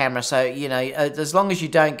camera, so you know, as long as you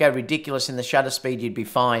don't go ridiculous in the shutter speed, you'd be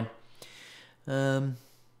fine.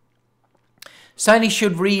 Sony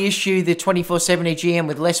should reissue the 2470 GM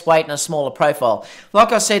with less weight and a smaller profile.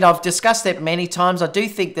 Like I said, I've discussed that many times. I do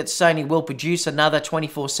think that Sony will produce another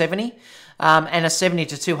 2470 and a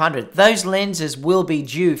 70-200. Those lenses will be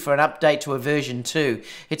due for an update to a version 2.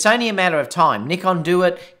 It's only a matter of time. Nikon do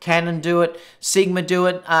it, Canon do it, Sigma do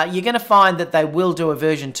it. You're going to find that they will do a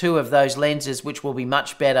version 2 of those lenses, which will be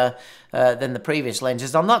much better than the previous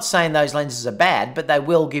lenses. I'm not saying those lenses are bad, but they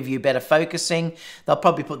will give you better focusing. They'll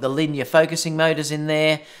probably put the linear focusing motors in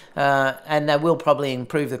there, and they will probably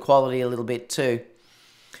improve the quality a little bit too.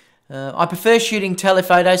 I prefer shooting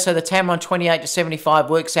telephoto, so the Tamron 28-75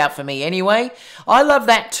 works out for me anyway. I love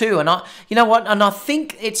that too, and you know what? And I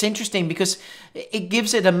think it's interesting because it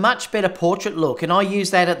gives it a much better portrait look, and I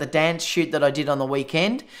use that at the dance shoot that I did on the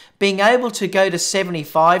weekend. Being able to go to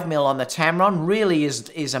 75mm on the Tamron really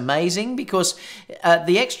is amazing, because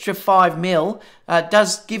the extra 5mm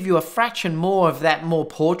does give you a fraction more of that more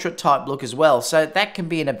portrait type look as well. So that can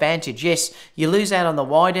be an advantage. Yes, you lose out on the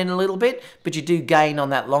wide end a little bit, but you do gain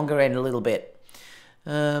on that longer end a little bit.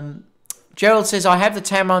 Gerald says, I have the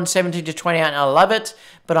Tamron 17-28 and I love it,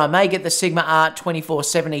 but I may get the Sigma Art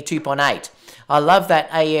 2470 2.8. I love that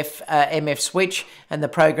AF/MF switch and the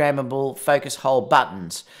programmable focus hole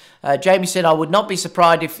buttons. Jamie said, I would not be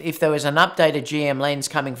surprised if there was an updated GM lens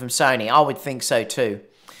coming from Sony. I would think so too.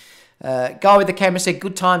 Guy with the camera said,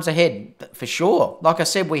 good times ahead. For sure. Like I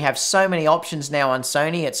said, we have so many options now on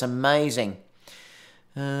Sony. It's amazing.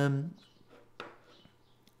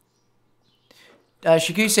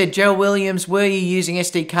 Shaku said, Gerald Williams, were you using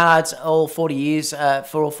SD cards all 40 years,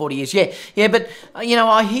 for all 40 years? Yeah, but, you know,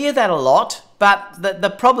 I hear that a lot, but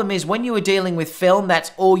the problem is when you were dealing with film,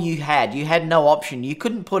 that's all you had. You had no option. You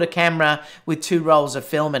couldn't put a camera with 2 rolls of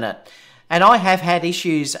film in it. And I have had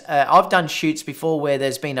issues. I've done shoots before where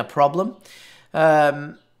there's been a problem.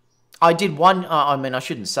 I did one, I mean, I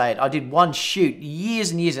shouldn't say it. I did one shoot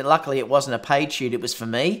years and years, and luckily it wasn't a paid shoot, it was for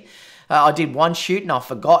me. I did one shoot and I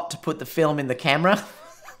forgot to put the film in the camera.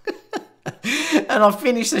 And I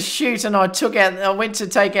finished the shoot and I went to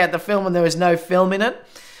take out the film and there was no film in it.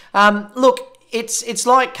 Look, it's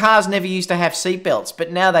like cars never used to have seatbelts,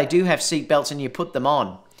 but now they do have seatbelts and you put them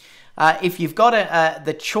on. If you've got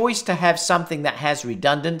the choice to have something that has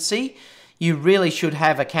redundancy, you really should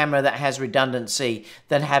have a camera that has redundancy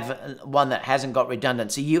than have one that hasn't got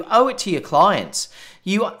redundancy. You owe it to your clients.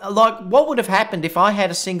 What would have happened if I had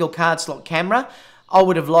a single card slot camera? I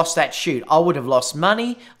would have lost that shoot. I would have lost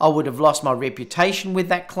money. I would have lost my reputation with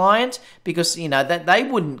that client, because, you know, that they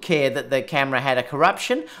wouldn't care that the camera had a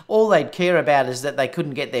corruption. All they'd care about is that they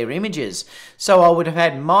couldn't get their images. So I would have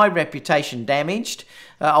had my reputation damaged.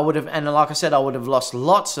 And like I said, I would have lost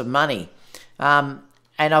lots of money.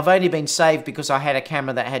 And I've only been saved because I had a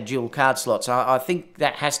camera that had dual card slots. I think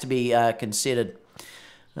that has to be considered.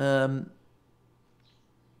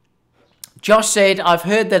 Josh said, I've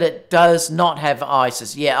heard that it does not have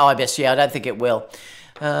ISIS. Yeah, IBIS. Yeah, I don't think it will.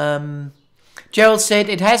 Gerald said,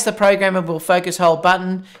 it has the programmable focus hole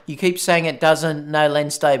button. You keep saying it doesn't. No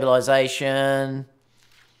lens stabilization.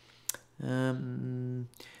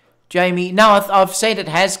 Jamie, no, I've said it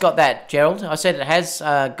has got that, Gerald. I said it has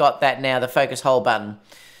got that now, the focus hole button.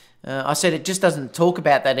 I said it just doesn't talk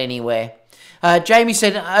about that anywhere. Jamie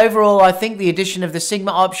said, overall, I think the addition of the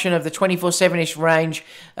Sigma option of the 24-7-ish range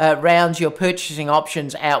rounds your purchasing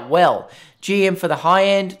options out well. GM for the high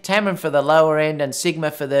end, Tamron for the lower end, and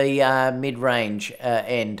Sigma for the mid-range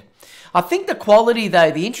end. I think the quality,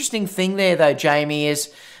 though, the interesting thing there, though, Jamie,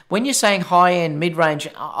 is when you're saying high-end, mid-range,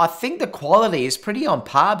 I think the quality is pretty on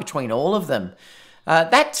par between all of them.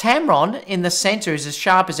 That Tamron in the center is as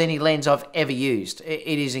sharp as any lens I've ever used.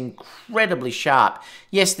 It is incredibly sharp.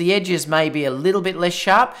 Yes, the edges may be a little bit less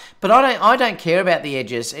sharp, but I don't care about the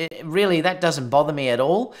edges. Really, that doesn't bother me at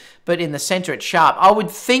all. But in the center, it's sharp. I would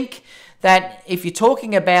think that if you're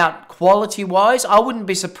talking about quality-wise, I wouldn't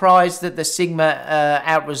be surprised that the Sigma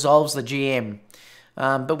out-resolves the GM.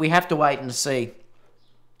 But we have to wait and see.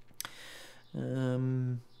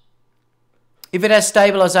 If it has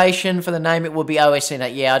stabilization for the name, it will be OS in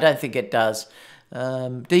it. Yeah, I don't think it does.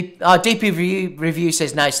 DP review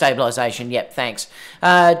says no stabilization. Yep, thanks.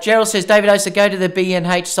 Gerald says, David Oster, go to the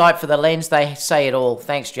B&H site for the lens. They say it all.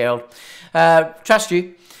 Thanks, Gerald. Trust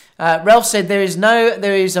you. Ralph said there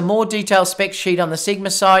is a more detailed spec sheet on the Sigma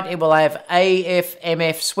site. It will have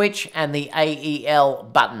AF/MF switch and the AEL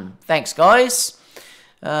button. Thanks, guys.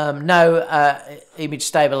 No image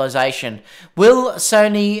stabilization. Will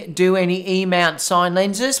Sony do any E-mount sign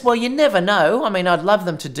lenses? Well, you never know. I mean, I'd love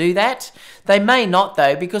them to do that. They may not,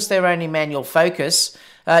 though, because they're only manual focus.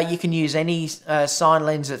 You can use any sign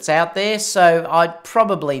lens that's out there, so I'd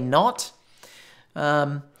probably not.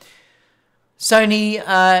 Sony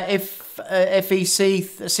FEC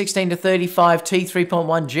 16-35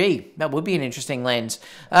 T3.1G. That would be an interesting lens.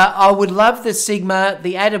 I would love the Sigma.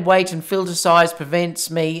 The added weight and filter size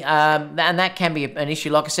prevents me, and that can be an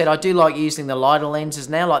issue. Like I said, I do like using the lighter lenses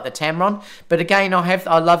now, like the Tamron. But again,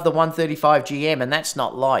 I love the 135 GM, and that's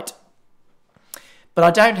not light. But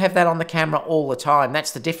I don't have that on the camera all the time.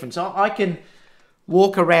 That's the difference. I can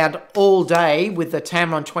walk around all day with the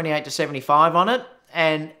Tamron 28-75 on it,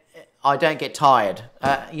 and I don't get tired,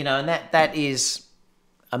 you know, and that is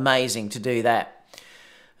amazing to do that.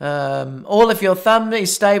 All if your thumb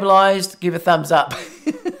is stabilized, give a thumbs up.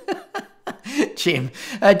 Jim.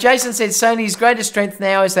 Jason said Sony's greatest strength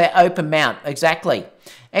now is their open mount. Exactly.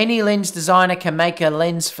 Any lens designer can make a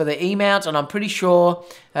lens for the E-mount, and I'm pretty sure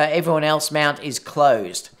everyone else mount is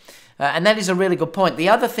closed. And that is a really good point. The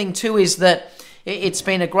other thing too is that it's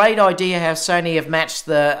been a great idea how Sony have matched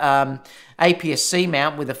the APS-C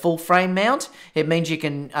mount with a full frame mount. It means you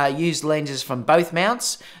can use lenses from both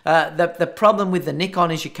mounts. The problem with the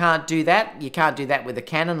Nikon is you can't do that. You can't do that with the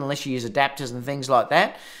Canon unless you use adapters and things like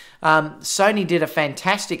that. Sony did a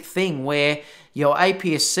fantastic thing where your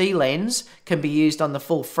APS-C lens can be used on the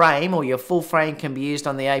full frame, or your full frame can be used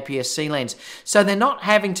on the APS-C lens. So they're not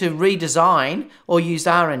having to redesign or use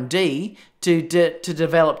R&D to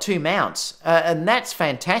develop two mounts. And that's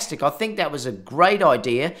fantastic. I think that was a great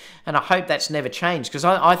idea, and I hope that's never changed, because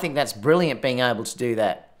I think that's brilliant being able to do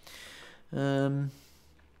that.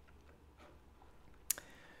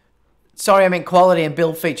 Sorry, I meant quality and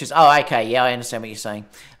build features. Oh, okay, yeah, I understand what you're saying.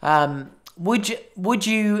 Would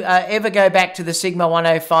you ever go back to the Sigma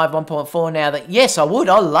 105 1.4 now? Yes, I would.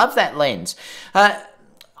 I love that lens.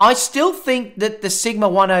 I still think that the Sigma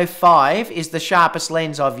 105 is the sharpest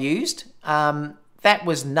lens I've used. That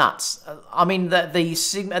was nuts. I mean, the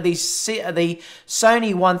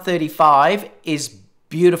Sony 135 is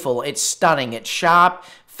beautiful. It's stunning. It's sharp.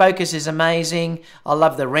 Focus is amazing. I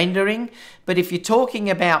love the rendering. But if you're talking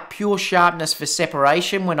about pure sharpness for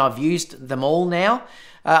separation, when I've used them all now,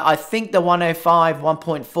 I think the 105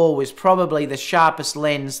 1.4 was probably the sharpest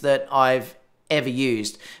lens that I've ever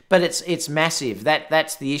used. But it's massive.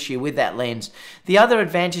 That's the issue with that lens. The other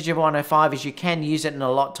advantage of 105 is you can use it in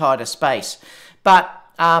a lot tighter space. But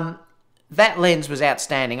that lens was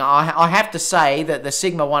outstanding. I have to say that the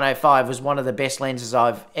Sigma 105 was one of the best lenses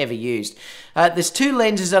I've ever used. There's two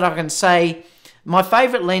lenses that I can say. My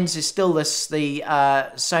favourite lens is still the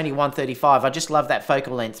Sony 135. I just love that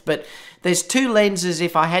focal length. But there's two lenses,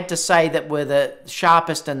 if I had to say, that were the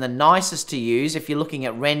sharpest and the nicest to use, if you're looking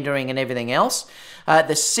at rendering and everything else.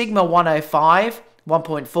 The Sigma 105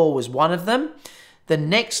 1.4 was one of them. The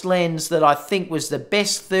next lens that I think was the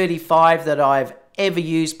best 35 that I've ever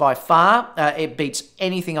used by far, it beats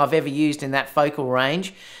anything I've ever used in that focal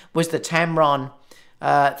range, was the Tamron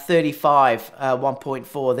 35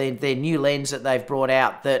 1.4, their new lens that they've brought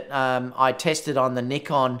out that I tested on the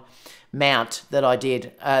Nikon mount that I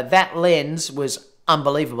did. That lens was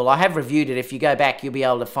unbelievable. I have reviewed it. If you go back, you'll be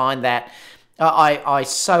able to find that. I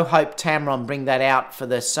so hope Tamron bring that out for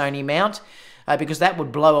the Sony mount, because that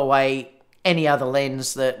would blow away any other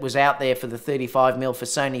lens that was out there for the 35mm for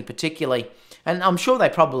Sony particularly. And I'm sure they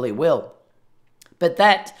probably will. But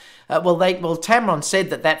that, Tamron said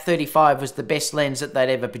that 35 was the best lens that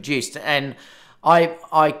they'd ever produced, and I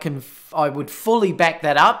would fully back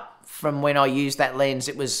that up from when I used that lens.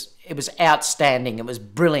 It was outstanding. It was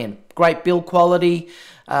brilliant. Great build quality,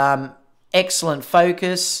 excellent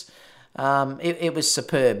focus. It was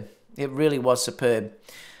superb. It really was superb.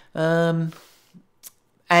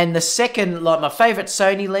 And the second, like my favorite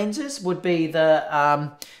Sony lenses would be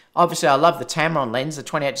the obviously, I love the Tamron lens, the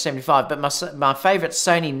 28-75, but my favourite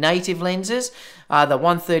Sony native lenses are the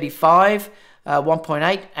 135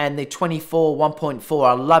 1.8 and the 24 1.4.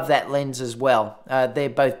 I love that lens as well. They're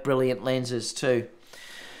both brilliant lenses too.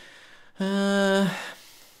 Let's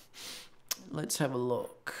have a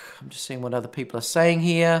look. I'm just seeing what other people are saying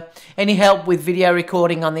here. Any help with video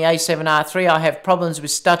recording on the A7R3? I have problems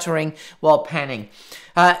with stuttering while panning.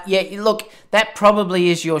 Yeah, look, that probably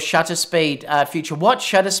is your shutter speed feature. What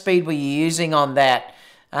shutter speed were you using on that?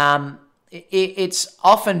 It's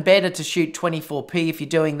often better to shoot 24p if you're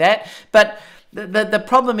doing that. But the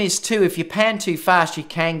problem is too, if you pan too fast, you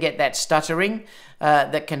can get that stuttering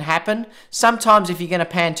that can happen. Sometimes if you're going to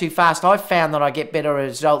pan too fast, I've found that I get better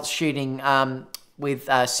results shooting with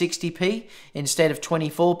 60p instead of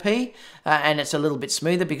 24p. And it's a little bit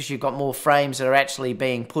smoother because you've got more frames that are actually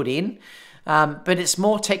being put in. But it's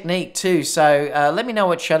more technique too, so let me know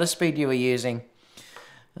what shutter speed you were using.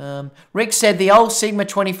 Rick said the old Sigma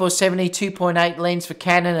 2470 2.8 lens for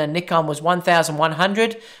Canon and Nikon was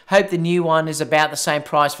 1,100. Hope the new one is about the same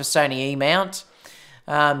price for Sony E-mount.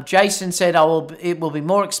 Jason said it will be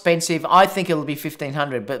more expensive. I think it'll be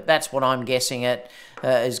 1,500, but that's what I'm guessing it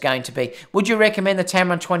is going to be. Would you recommend the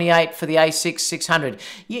Tamron 28 for the A6 600?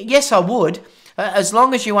 Yes, I would. As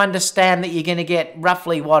long as you understand that you're going to get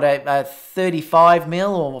roughly, what, a 35mm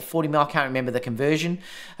or 40mm, I can't remember the conversion.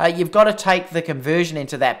 You've got to take the conversion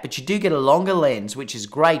into that, but you do get a longer lens, which is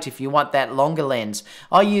great if you want that longer lens.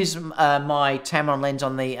 I use my Tamron lens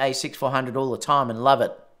on the A6 400 all the time and love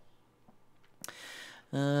it.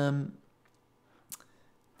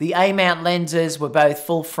 The A-mount lenses were both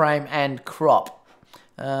full frame and crop.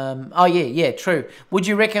 Oh yeah, true. Would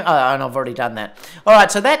you reckon? Oh, and I've already done that. All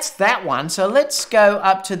right, so that's that one. So let's go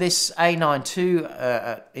up to this A9 II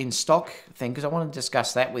in stock thing, because I want to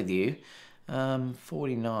discuss that with you.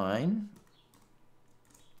 49,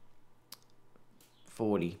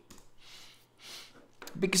 40.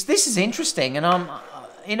 Because this is interesting, and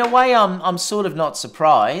in a way I'm sort of not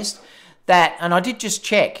surprised that, and I did just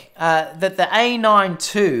check that the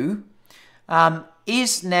A9 II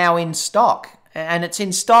is now in stock. And it's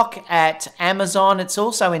in stock at Amazon. It's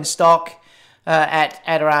also in stock at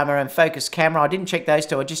Adorama and Focus Camera. I didn't check those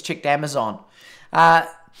two. I just checked Amazon.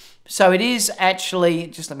 So it is actually,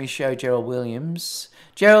 just let me show Gerald Williams.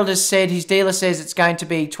 Gerald has said, his dealer says it's going to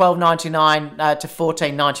be $12.99 to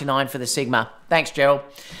 $14.99 for the Sigma. Thanks, Gerald.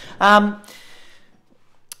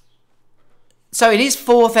 So it is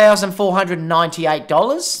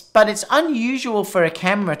 $4,498, but it's unusual for a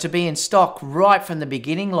camera to be in stock right from the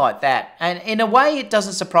beginning like that. And in a way, it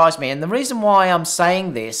doesn't surprise me. And the reason why I'm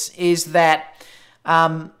saying this is that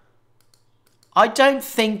I don't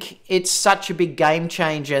think it's such a big game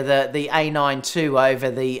changer, the A9 II over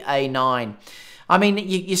the A9. I mean,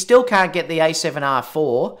 you still can't get the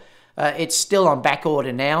A7R4. It's still on back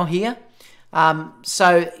order now here.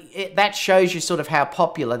 So that shows you sort of how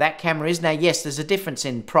popular that camera is. Now, yes, there's a difference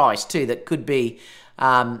in price too that could be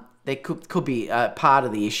could be part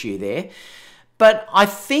of the issue there. But I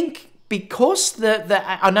think because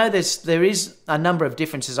I know there is a number of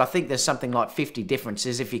differences. I think there's something like 50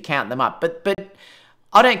 differences if you count them up. But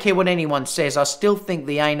I don't care what anyone says. I still think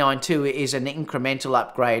the A9 II is an incremental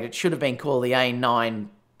upgrade. It should have been called the A9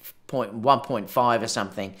 1.5 or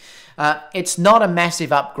something. It's not a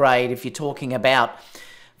massive upgrade if you're talking about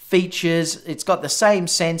features. It's got the same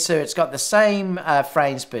sensor, it's got the same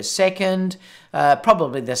frames per second,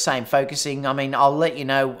 probably the same focusing. I mean, I'll let you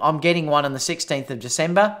know, I'm getting one on the 16th of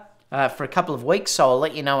December for a couple of weeks, so I'll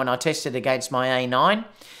let you know when I test it against my A9.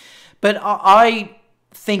 But I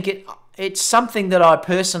think it's something that I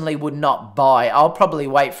personally would not buy. I'll probably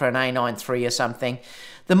wait for an A9 III or something.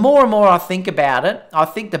 The more and more I think about it, I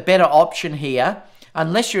think the better option here,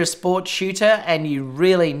 unless you're a sports shooter and you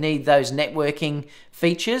really need those networking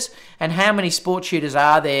features, and how many sports shooters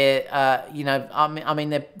are there? You know, I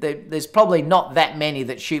mean, there's probably not that many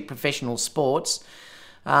that shoot professional sports,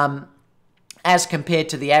 as compared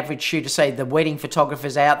to the average shooter, say the wedding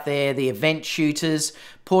photographers out there, the event shooters,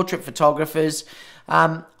 portrait photographers.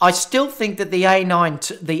 I still think that the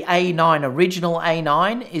A9 original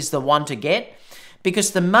A9 is the one to get.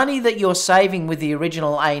 Because the money that you're saving with the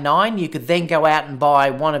original A9, you could then go out and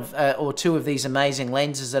buy one of or two of these amazing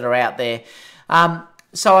lenses that are out there.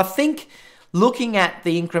 So I think looking at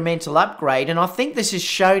the incremental upgrade, and I think this is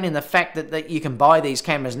shown in the fact that you can buy these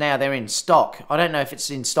cameras now, they're in stock. I don't know if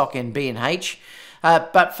it's in stock in B&H,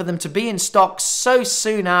 but for them to be in stock so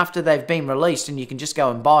soon after they've been released and you can just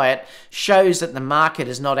go and buy it, shows that the market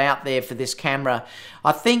is not out there for this camera.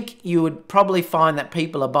 I think you would probably find that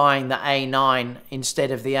people are buying the A9 instead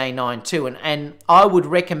of the A9 II, and I would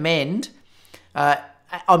recommend,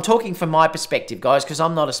 I'm talking from my perspective, guys, because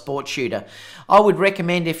I'm not a sports shooter. I would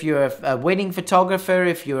recommend if you're a wedding photographer,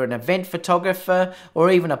 if you're an event photographer, or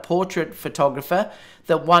even a portrait photographer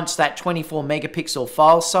that wants that 24 megapixel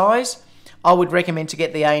file size, I would recommend to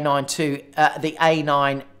get the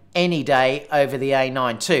A9 any day over the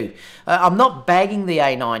A9 II. I'm not bagging the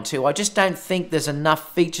A9 II. I just don't think there's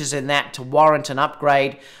enough features in that to warrant an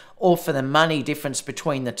upgrade or for the money difference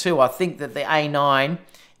between the two. I think that the A9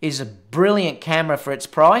 is a brilliant camera for its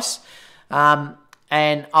price, and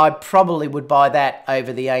I probably would buy that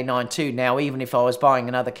over the A9 II now, even if I was buying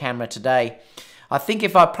another camera today. I think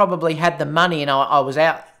if I probably had the money and I was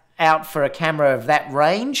out for a camera of that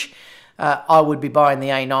range, I would be buying the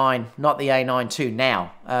A9, not the A9 II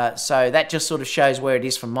now. So that just sort of shows where it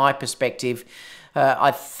is from my perspective.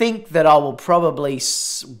 I think that I will probably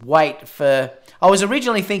wait for... I was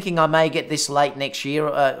originally thinking I may get this late next year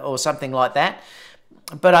or something like that.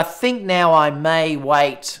 But I think now I may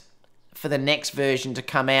wait for the next version to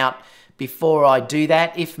come out before I do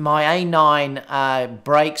that. If my A9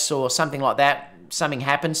 breaks or something like that, something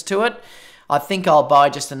happens to it, I think I'll buy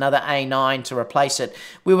just another A9 to replace it.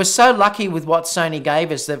 We were so lucky with what Sony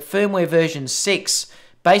gave us that firmware version 6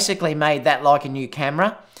 basically made that like a new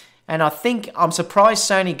camera. And I think I'm surprised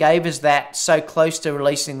Sony gave us that so close to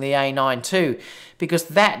releasing the A9 too, because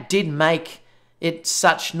that did make it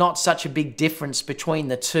not such a big difference between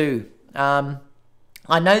the two. I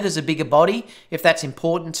know there's a bigger body. If that's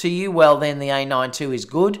important to you, well then the A9 II is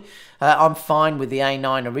good. I'm fine with the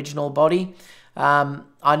A9 original body.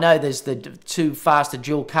 I know there's the two faster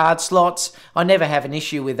dual card slots. I never have an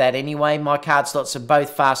issue with that anyway. My card slots are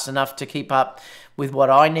both fast enough to keep up with what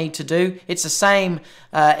I need to do. It's the same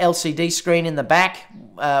LCD screen in the back,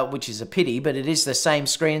 which is a pity, but it is the same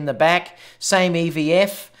screen in the back, same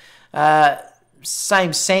EVF,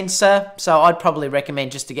 same sensor, so I'd probably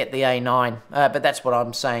recommend just to get the A9, but that's what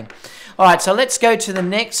I'm saying. All right, so let's go to the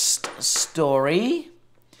next story.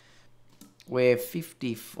 We're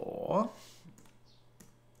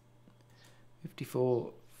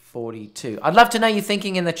 54.42. I'd love to know your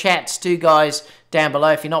thinking in the chats too, guys, down below.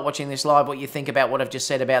 If you're not watching this live, what you think about what I've just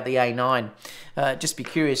said about the A9. Just be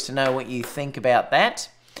curious to know what you think about that.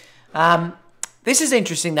 This is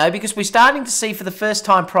interesting, though, because we're starting to see for the first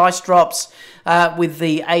time price drops with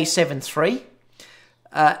the A7 III.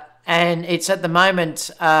 And it's at the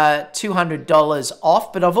moment $200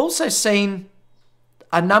 off. But I've also seen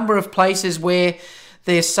a number of places where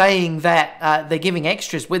they're saying that they're giving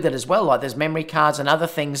extras with it as well. Like there's memory cards and other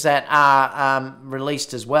things that are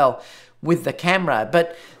released as well with the camera.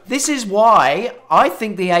 But this is why I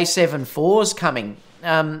think the A7 IV is coming.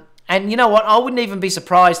 And you know what? I wouldn't even be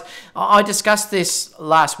surprised. I discussed this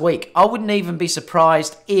last week. I wouldn't even be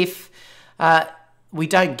surprised if we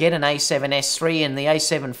don't get an A7S III and the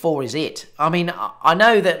A7 IV is it. I mean, I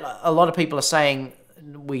know that a lot of people are saying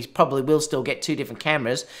we probably will still get two different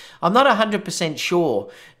cameras. I'm not 100% sure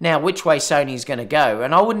now which way Sony's going to go,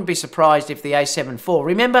 and I wouldn't be surprised if the A7 IV.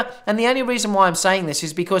 Remember, and the only reason why I'm saying this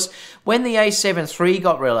is because when the A7 III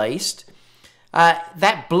got released,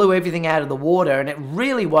 that blew everything out of the water, and it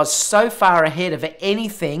really was so far ahead of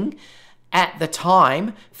anything at the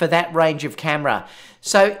time for that range of camera.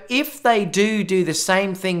 So if they do the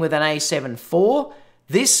same thing with an A7 IV,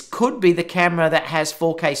 this could be the camera that has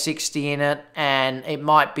 4K 60 in it, and it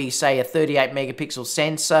might be, say, a 38 megapixel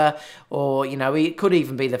sensor, or, you know, it could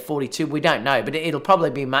even be the 42. We don't know, but it'll probably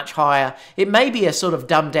be much higher. It may be a sort of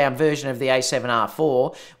dumbed down version of the A7R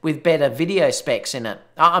IV with better video specs in it.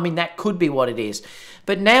 I mean, that could be what it is.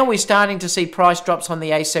 But now we're starting to see price drops on the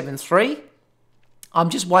A7 III. I'm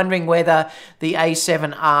just wondering whether the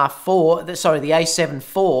A7 IV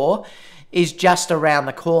is just around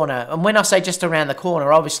the corner. And when I say just around the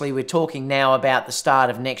corner, obviously we're talking now about the start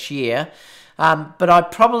of next year. But I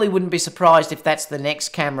probably wouldn't be surprised if that's the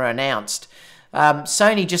next camera announced.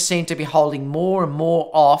 Sony just seem to be holding more and more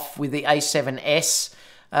off with the A7S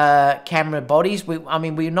camera bodies. I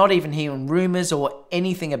mean, we're not even hearing rumors or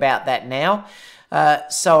anything about that now.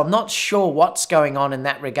 So I'm not sure what's going on in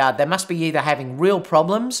that regard. They must be either having real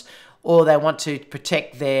problems or they want to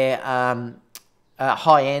protect their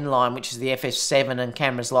high-end line, which is the FF7 and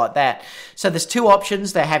cameras like that. So there's two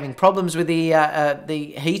options. They're having problems with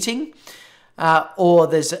the heating, or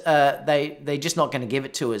there's they're just not going to give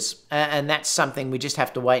it to us, and that's something we just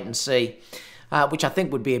have to wait and see, which I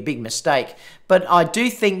think would be a big mistake. But I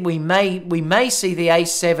do think we may see the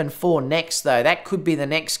A7 IV next, though. That could be the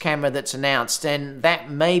next camera that's announced, and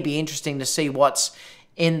that may be interesting to see what's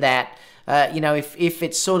in that. You know, if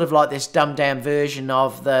it's sort of like this dumbed down version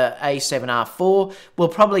of the A7R IV, we'll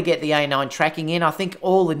probably get the A9 tracking in. I think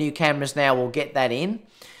all the new cameras now will get that in.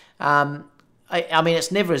 I mean,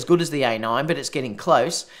 it's never as good as the A9, but it's getting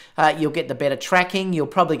close. You'll get the better tracking. You'll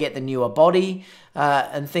probably get the newer body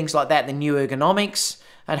and things like that, the new ergonomics.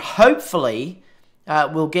 And hopefully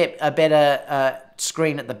we'll get a better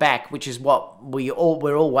screen at the back, which is what we're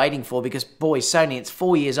all waiting for, because boy, Sony, it's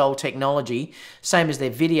 4 years old technology, same as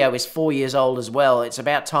their video is 4 years old as well. It's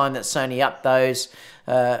about time that Sony upped those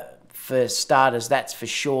for starters, that's for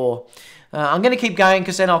sure. I'm going to keep going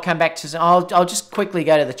because then I'll come back to, I'll just quickly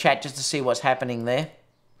go to the chat just to see what's happening there.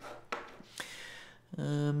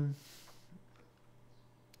 Yeah,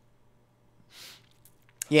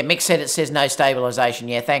 Mick said it says no stabilization.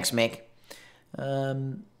 Yeah, thanks, Mick.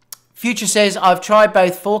 Future says, I've tried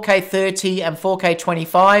both 4K 30 and 4K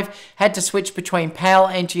 25. Had to switch between PAL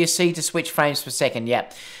and NTSC to switch frames per second. Yeah.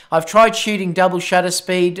 I've tried shooting double shutter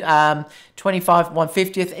speed, 25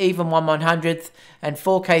 1/50th, even 1/100th, and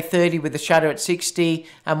 4K 30 with the shutter at 60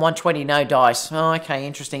 and 120 no dice. Oh, okay,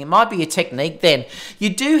 interesting. It might be a technique then. You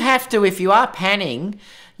do have to, if you are panning,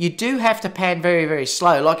 you do have to pan very, very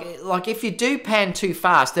slow. Like if you do pan too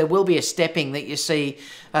fast, there will be a stepping that you see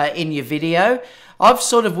in your video. I've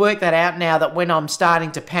sort of worked that out now, that when I'm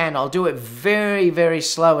starting to pan, I'll do it very, very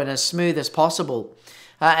slow and as smooth as possible.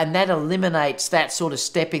 And that eliminates that sort of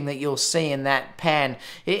stepping that you'll see in that pan.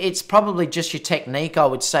 It's probably just your technique, I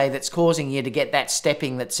would say, that's causing you to get that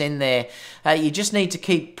stepping that's in there. You just need to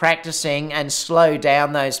keep practicing and slow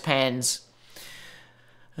down those pans.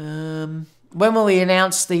 When will we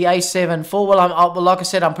announce the A7 IV? Well, like I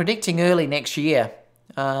said, I'm predicting early next year.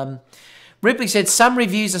 Ripley said, some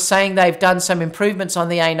reviews are saying they've done some improvements on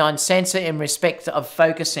the A9 sensor in respect of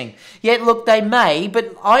focusing. Yeah, look, they may,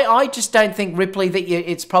 but I just don't think, Ripley, that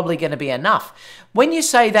it's probably going to be enough. When you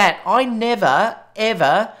say that, I never,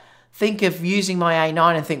 ever think of using my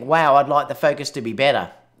A9 and think, wow, I'd like the focus to be better.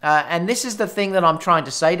 And this is the thing that I'm trying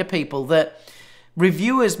to say to people, that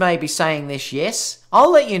reviewers may be saying this, yes.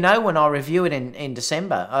 I'll let you know when I review it in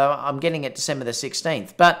December. I'm getting it December the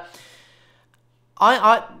 16th. But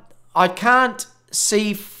I can't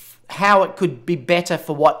see how it could be better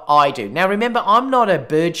for what I do. Now, remember, I'm not a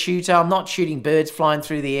bird shooter. I'm not shooting birds flying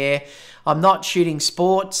through the air. I'm not shooting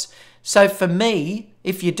sports. So for me,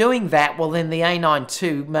 if you're doing that, well, then the A9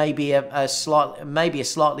 II may be a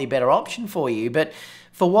slightly better option for you. But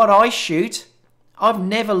for what I shoot, I've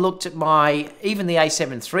never looked at even the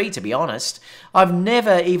A7 III, to be honest. I've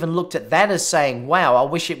never even looked at that as saying, wow, I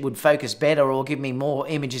wish it would focus better or give me more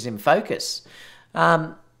images in focus.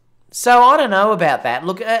 So I don't know about that.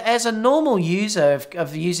 Look, as a normal user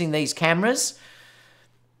of using these cameras,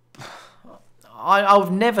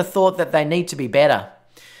 I've never thought that they need to be better.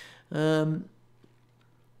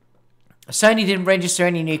 Sony didn't register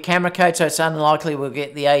any new camera code, so it's unlikely we'll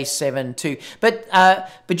get the A7 II. But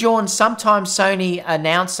Bjorn, sometimes Sony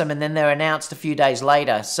announce them and then they're announced a few days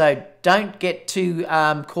later. So don't get too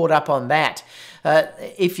caught up on that.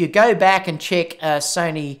 If you go back and check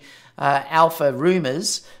Sony Alpha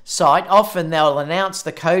Rumors site, often they'll announce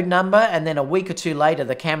the code number and then a week or two later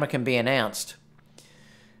the camera can be announced.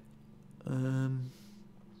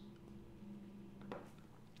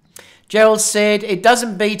 Gerald said, it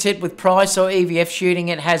doesn't beat it with price or EVF shooting.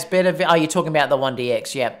 It has better... Oh, you're talking about the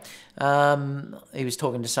 1DX, yeah. He was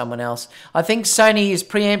talking to someone else. I think Sony is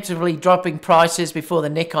preemptively dropping prices before the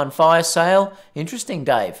Nikon fire sale. Interesting,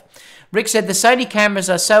 Dave. Rick said, the Sony cameras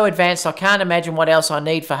are so advanced, I can't imagine what else I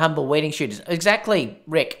need for humble wedding shooters. Exactly,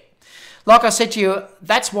 Rick. Like I said to you,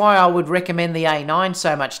 that's why I would recommend the A9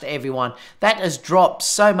 so much to everyone. That has dropped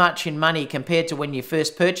so much in money compared to when you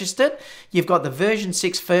first purchased it. You've got the version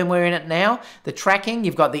 6 firmware in it now, the tracking,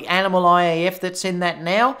 you've got the animal IAF that's in that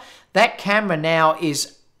now. That camera now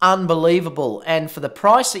is unbelievable, and for the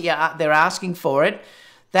price that they're asking for it,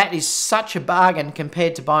 that is such a bargain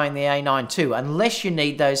compared to buying the A9 II, unless you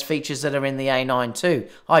need those features that are in the A9 II.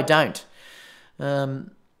 I don't.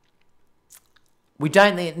 We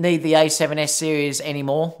don't need the A7S series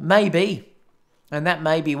anymore. Maybe. And that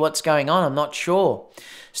may be what's going on. I'm not sure.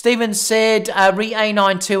 Stephen said,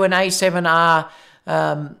 re-A9 II and A7R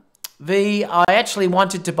V. I actually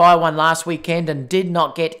wanted to buy one last weekend and did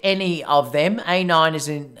not get any of them.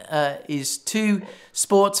 A9 is too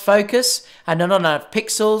sports focus and not enough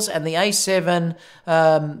pixels, and the A7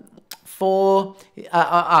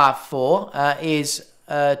 R4 is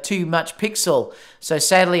too much pixel. So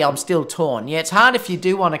sadly, I'm still torn. Yeah, it's hard if you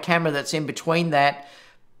do want a camera that's in between that.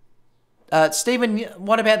 Stephen,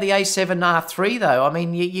 what about the A7R3 though? I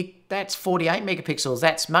mean, that's 48 megapixels.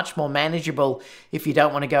 That's much more manageable if you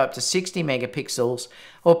don't want to go up to 60 megapixels,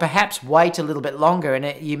 or perhaps wait a little bit longer,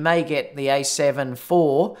 and you may get the A7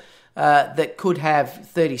 IV that could have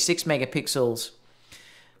 36 megapixels.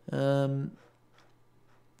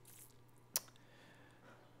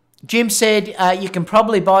 Jim said you can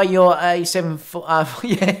probably buy your A7 for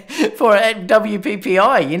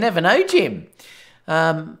WPPI. You never know, Jim.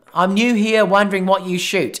 I'm new here, wondering what you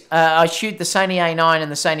shoot. I shoot the Sony A9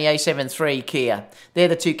 and the Sony A7 III Kia. They're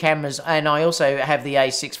the two cameras, and I also have the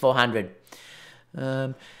A6400.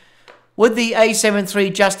 Would the A7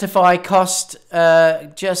 III justify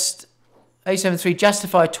A7 III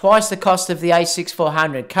justify twice the cost of the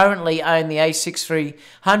A6400? Currently own the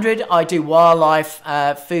A6300. I do wildlife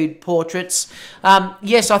food portraits.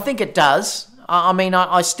 Yes, I think it does. I mean,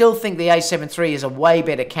 I still think the A7 III is a way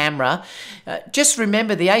better camera. Just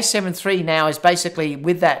remember, the A7 III now is basically,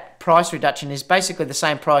 with that price reduction, is basically the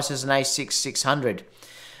same price as an A6600.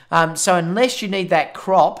 So unless you need that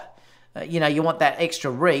crop, you want that extra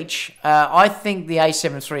reach, I think the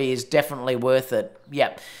A7 III is definitely worth it.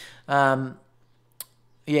 Yeah.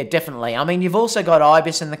 Yeah, definitely. I mean, you've also got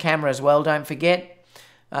IBIS in the camera as well, don't forget.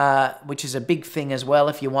 Which is a big thing as well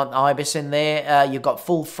if you want IBIS in there. You've got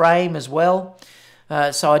full frame as well.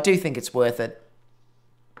 So I do think it's worth it.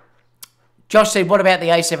 Josh said, what about the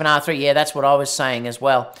A7R3? Yeah, that's what I was saying as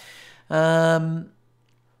well.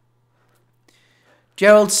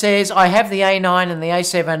 Gerald says, I have the A9 and the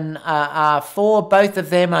A7R4. Both of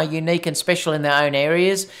them are unique and special in their own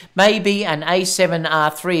areas. Maybe an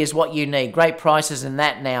A7R3 is what you need. Great prices in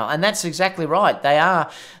that now. And that's exactly right. They are.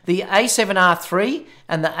 The A7R3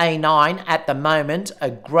 and the A9 at the moment are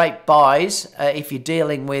great buys if you're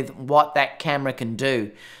dealing with what that camera can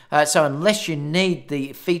do. So unless you need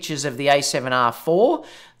the features of the A7R4,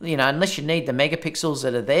 unless you need the megapixels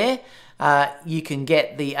that are there, you can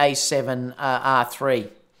get the A7R3.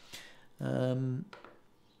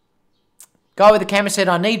 Guy with the camera said,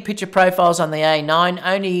 I need picture profiles on the A9.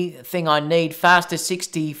 Only thing I need, faster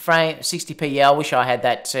 60p. Yeah, I wish I had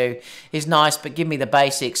that too. Is nice, but give me the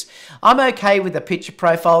basics. I'm okay with the picture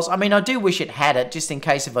profiles. I mean, I do wish it had it, just in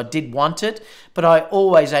case if I did want it, but I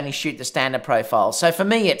always only shoot the standard profiles. So for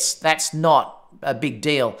me, that's not a big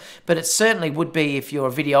deal, but it certainly would be if you're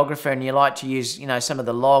a videographer and you like to use, some of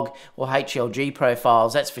the log or HLG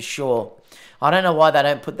profiles, that's for sure. I don't know why they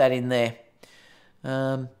don't put that in there.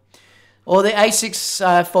 Or the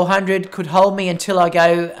A6 400 could hold me until I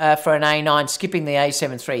go for an A9, skipping the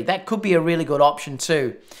A7 III. That could be a really good option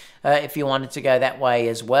too, if you wanted to go that way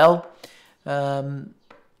as well.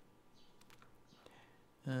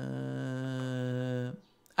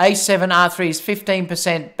 A7R3 is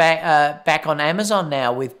 15% back on Amazon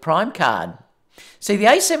now with Prime Card. See, the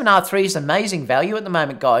A7R3 is amazing value at the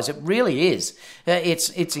moment, guys. It really is.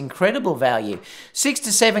 It's incredible value. 6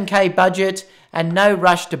 to 7K budget and no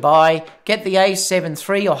rush to buy. Get the A7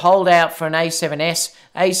 III or hold out for an A7S,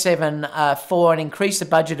 A7 IV and increase the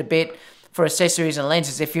budget a bit for accessories and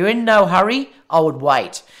lenses. If you're in no hurry, I would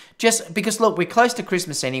wait. Just because, look, we're close to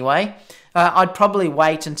Christmas anyway. I'd probably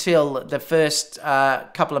wait until the first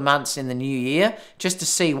couple of months in the new year just to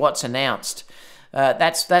see what's announced.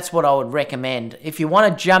 That's what I would recommend. If you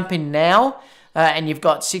want to jump in now and you've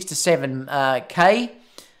got 6 to 7K,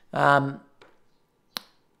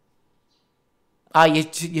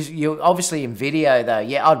 you're obviously in video though.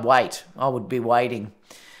 Yeah, I'd wait. I would be waiting.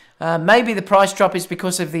 Maybe the price drop is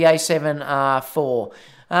because of the A7R4.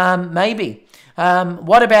 Maybe.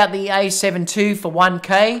 What about the A7 II for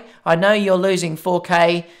 1K? I know you're losing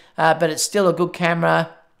 4K, but it's still a good camera.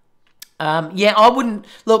 Yeah, I wouldn't...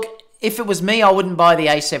 Look, if it was me, I wouldn't buy the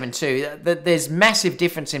A7 II. There's massive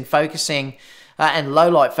difference in focusing and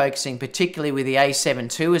low-light focusing, particularly with the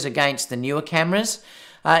A7 II as against the newer cameras.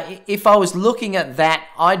 If I was looking at that,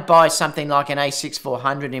 I'd buy something like an A6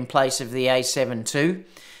 400 in place of the A7 II.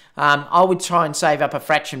 I would try and save up a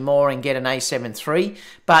fraction more and get an A7 III.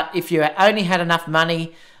 But if you only had enough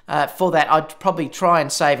money for that, I'd probably try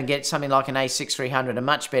and save and get something like an A6 300, a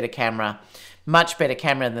much better camera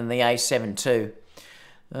than the A7 II.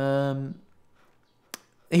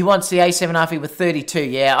 He wants the A7iv with 32.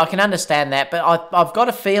 Yeah, I can understand that, but I've got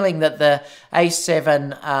a feeling that the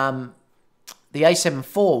A7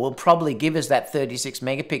 IV will probably give us that 36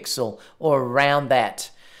 megapixel or around that.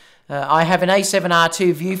 I have an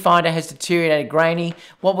A7R2 viewfinder has deteriorated grainy.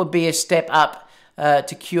 What would be a step up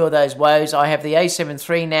to cure those woes? I have the A7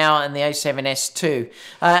 III now and the A7S2.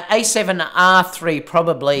 A7R3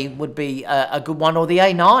 probably would be a good one, or the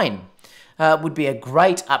A9 would be a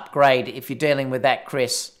great upgrade if you're dealing with that,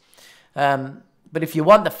 Chris. But if you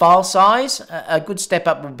want the file size, a good step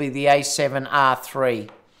up would be the A7R3.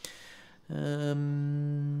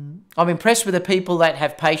 I'm impressed with the people that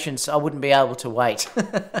have patience. I wouldn't be able to wait. All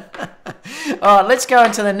right, let's go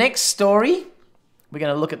into the next story. We're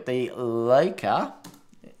going to look at the Leica.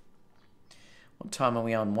 What time are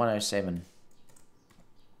we on? 1:07.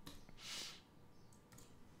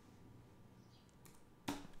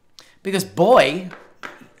 Because boy,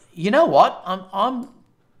 you know what? I'm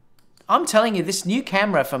telling you, this new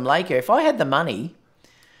camera from Leica, if I had the money,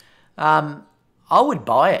 I would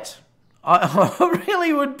buy it. I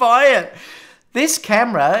really would buy it. This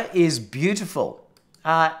camera is beautiful.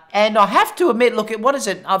 And I have to admit, look, what is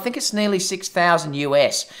it? I think it's nearly 6,000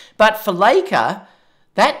 US. But for Leica,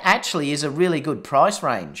 that actually is a really good price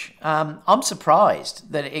range. I'm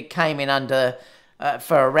surprised that it came in under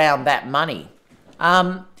for around that money.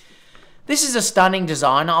 This is a stunning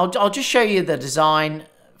design. I'll just show you the design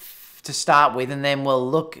to start with, and then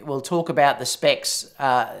we'll talk about the specs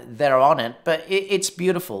that are on it. But it's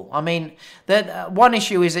beautiful. I mean, the one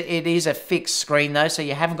issue is it is a fixed screen though, so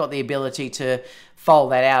you haven't got the ability to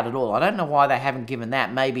fold that out at all. I don't know why they haven't given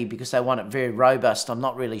that. Maybe because they want it very robust. I'm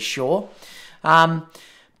not really sure.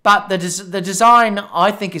 But the design,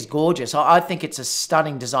 I think, is gorgeous. I think it's a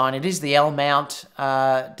stunning design. It is the L-mount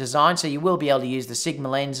design, so you will be able to use the Sigma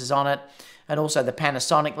lenses on it, and also the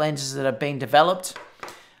Panasonic lenses that have been developed.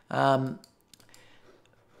 But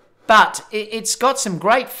it's got some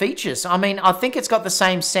great features. I mean, I think it's got the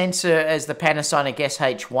same sensor as the Panasonic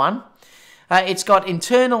SH1. It's got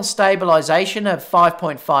internal stabilization of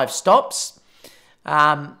 5.5 stops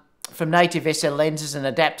from native SL lenses and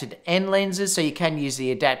adapted N lenses, so you can use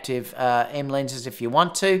the adaptive M lenses if you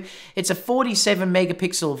want to. It's a 47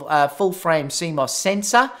 megapixel full frame CMOS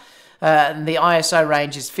sensor. The ISO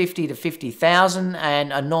range is 50 to 50,000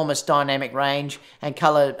 and enormous dynamic range and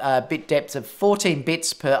color bit depth of 14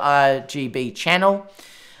 bits per RGB channel.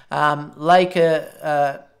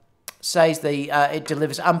 Leica says it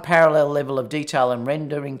delivers unparalleled level of detail and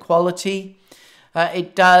rendering quality.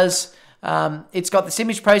 It's got this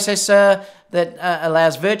image processor that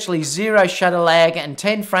allows virtually zero shutter lag and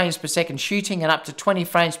 10 frames per second shooting and up to 20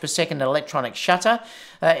 frames per second electronic shutter.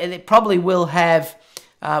 It probably will have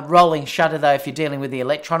rolling shutter though if you're dealing with the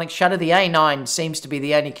electronic shutter. The A9 seems to be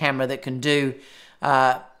the only camera that can do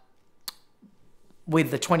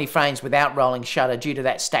with the 20 frames without rolling shutter due to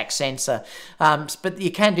that stack sensor. But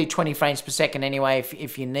you can do 20 frames per second anyway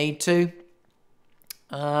if you need to.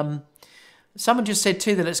 Someone just said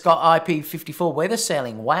too that it's got IP54 weather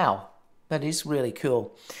sealing. Wow, that is really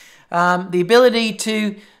cool. The ability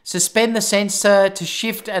to suspend the sensor to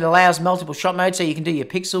shift, it allows multiple shot modes, so you can do your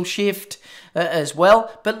pixel shift as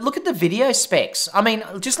well. But look at the video specs. I mean,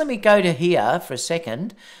 just let me go to here for a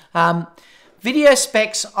second. Video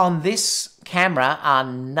specs on this camera are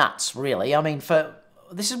nuts, really. I mean,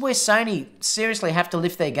 this is where Sony seriously have to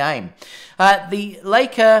lift their game. The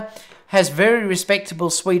Leica has very respectable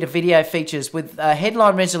suite of video features with a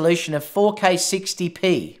headline resolution of 4K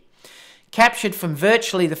 60p, captured from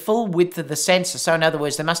virtually the full width of the sensor. So in other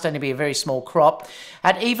words, there must only be a very small crop.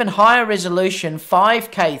 At even higher resolution,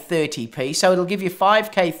 5K 30p, so it'll give you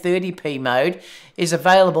 5K 30p mode, is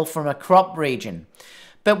available from a crop region.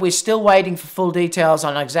 But we're still waiting for full details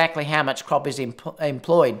on exactly how much crop is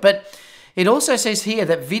employed. But it also says here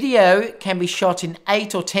that video can be shot in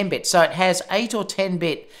 8 or 10 bit. So it has 8 or 10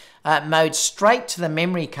 bit mode straight to the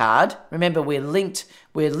memory card. Remember, we're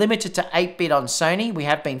limited to 8-bit on Sony. We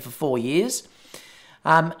have been for 4 years.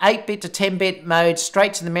 8-bit to 10-bit mode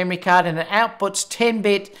straight to the memory card, and it outputs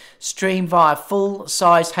 10-bit stream via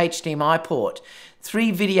full-size HDMI port.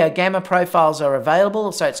 3 video gamma profiles are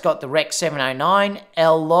available, so it's got the Rec 709,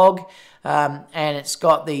 L-Log, and it's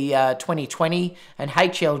got the 2020 and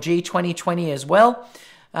HLG 2020 as well.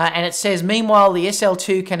 And it says, meanwhile, the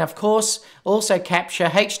SL2 can, of course, also capture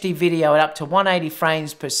HD video at up to 180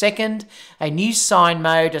 frames per second. A new sign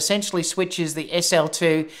mode essentially switches the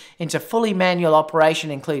SL2 into fully manual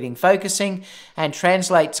operation, including focusing, and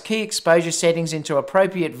translates key exposure settings into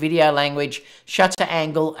appropriate video language, shutter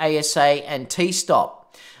angle, ASA, and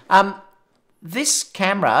T-stop. This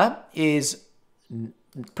camera is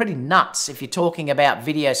pretty nuts if you're talking about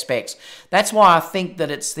video specs. That's why I think that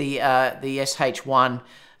it's the SH1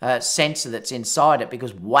 sensor that's inside it,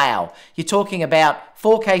 because wow, you're talking about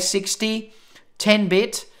 4K 60,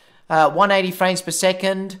 10-bit, 180 frames per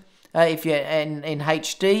second if you're in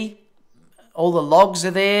HD. All the logs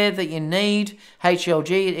are there that you need.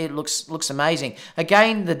 HLG, it looks amazing.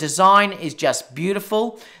 Again, the design is just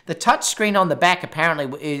beautiful. The touch screen on the back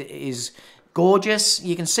apparently is gorgeous.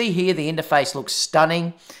 You can see here the interface looks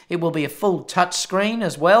stunning. It will be a full touch screen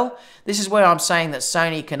as well. This is where I'm saying that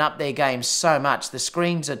Sony can up their game so much. The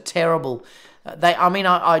screens are terrible.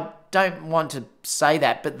 I don't want to say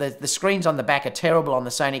that, but the screens on the back are terrible on the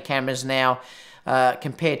Sony cameras now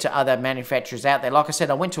compared to other manufacturers out there. Like I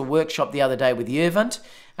said, I went to a workshop the other day with Yervant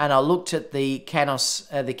and I looked at the Canon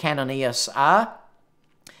EOS R,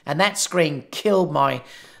 and that screen killed my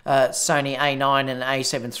Sony A9 and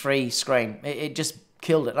A7 III screen. It just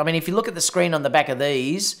killed it. I mean, if you look at the screen on the back of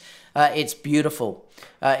these, it's beautiful.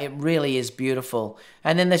 It really is beautiful.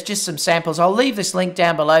 And then there's just some samples. I'll leave this link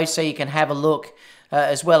down below so you can have a look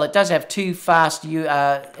as well. It does have 2 fast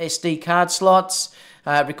SD card slots,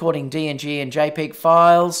 recording DNG and JPEG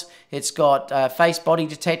files. It's got face body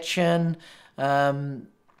detection as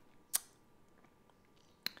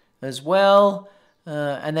well.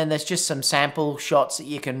 And then there's just some sample shots that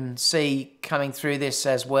you can see coming through this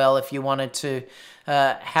as well if you wanted to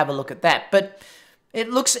have a look at that. But it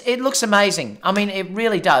looks amazing. I mean, it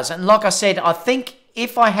really does. And like I said, I think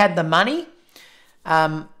if I had the money,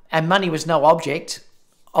 and money was no object,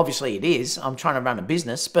 obviously it is. I'm trying to run a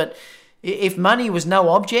business, but if money was no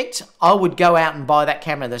object, I would go out and buy that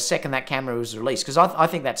camera the second that camera was released, because I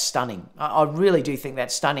think that's stunning. I really do think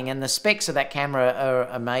that's stunning, and the specs of that camera are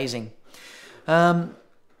amazing.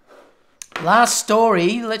 Last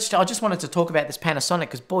story, I just wanted to talk about this Panasonic,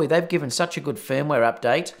 because boy, they've given such a good firmware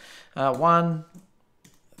update.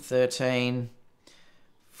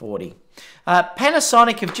 1.13.40.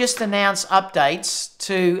 Panasonic have just announced updates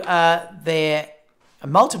to their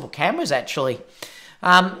multiple cameras, actually.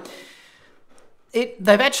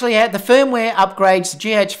 They've actually had the firmware upgrades, the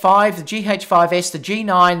GH5, the GH5S, the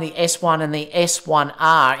G9, the S1 and the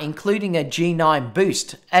S1R, including a G9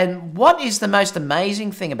 boost. And what is the most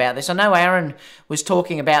amazing thing about this? I know Aaron was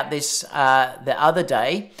talking about this the other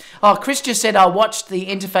day. Oh, Chris just said, I watched the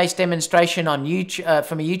interface demonstration on YouTube,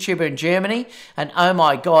 from a YouTuber in Germany, and oh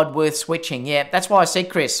my God, worth switching. Yeah, that's why I said,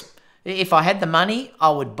 Chris, if I had the money, I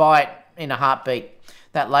would buy it in a heartbeat.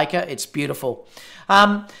 That Leica, it's beautiful.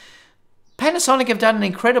 Panasonic have done an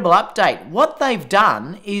incredible update. What they've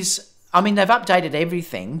done is, I mean, they've updated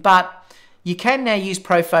everything, but you can now use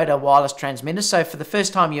ProPhoto wireless transmitters. So for the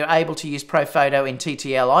first time, you're able to use ProPhoto in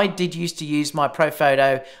TTL. I did used to use my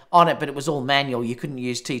ProPhoto on it, but it was all manual. You couldn't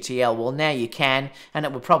use TTL. Well, now you can, and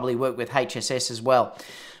it will probably work with HSS as well.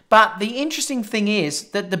 But the interesting thing is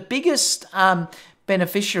that the biggest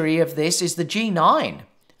beneficiary of this is the G9.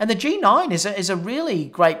 And the G9 is a really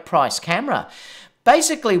great price camera.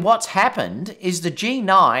 Basically, what's happened is the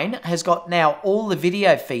G9 has got now all the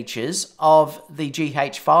video features of the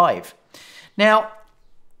GH5. Now,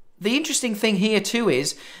 the interesting thing here too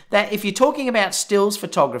is that if you're talking about stills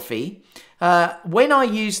photography, when I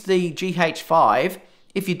use the GH5,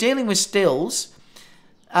 if you're dealing with stills,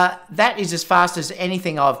 that is as fast as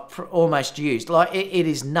anything I've almost used. Like it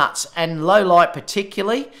is nuts, and low light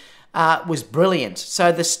particularly was brilliant.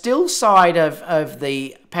 So the still side of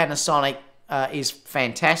the Panasonic is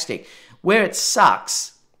fantastic. Where it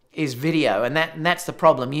sucks is video, and that's the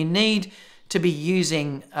problem. You need to be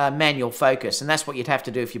using manual focus, and that's what you'd have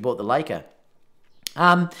to do if you bought the Leica.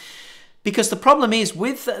 Because the problem is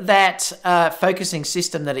with that focusing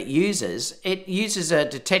system that it uses a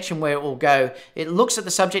detection where it will go, it looks at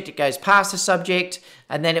the subject, it goes past the subject,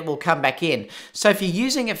 and then it will come back in. So if you're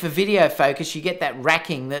using it for video focus, you get that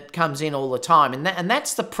racking that comes in all the time. And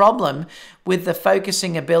that's the problem with the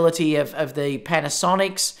focusing ability of the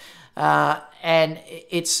Panasonics. And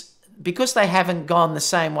it's because they haven't gone the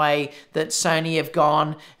same way that Sony have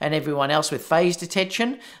gone and everyone else with phase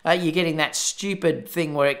detection, you're getting that stupid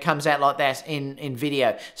thing where it comes out like that in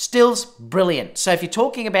video. Stills, brilliant. So if you're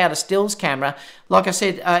talking about a stills camera, like I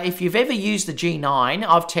said, if you've ever used the G9,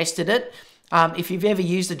 I've tested it. If you've ever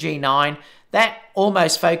used the G9, that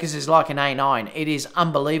almost focuses like an A9. It is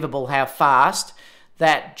unbelievable how fast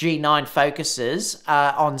that G9 focuses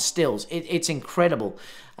on stills. It's incredible.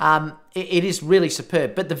 It is really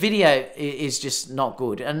superb, but the video is just not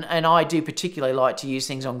good. And I do particularly like to use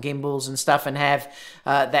things on gimbals and stuff and have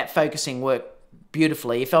that focusing work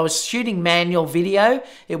beautifully. If I was shooting manual video,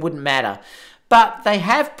 it wouldn't matter. But they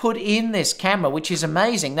have put in this camera, which is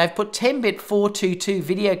amazing. They've put 10-bit 422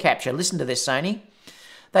 video capture. Listen to this, Sony.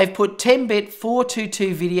 They've put 10-bit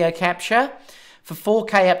 422 video capture for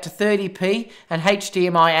 4K up to 30p and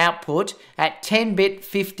HDMI output at 10-bit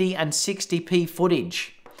 50 and 60p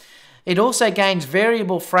footage. It also gains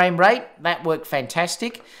variable frame rate. That worked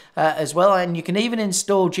fantastic as well. And you can even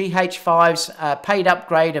install GH5's paid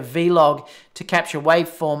upgrade of Vlog to capture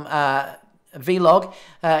waveform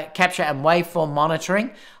capture and waveform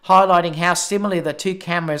monitoring, highlighting how similar the two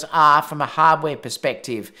cameras are from a hardware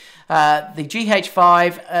perspective. The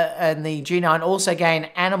GH5 and the G9 also gain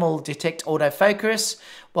animal detect autofocus,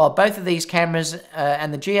 while both of these cameras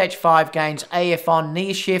and the GH5 gains AF on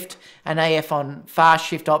near shift and AF on fast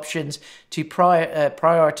shift options to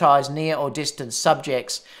prioritize near or distant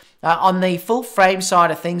subjects. On the full frame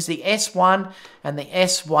side of things, the S1 and the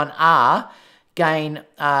S1R gain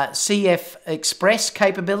CF Express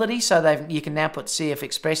capability, so you can now put CF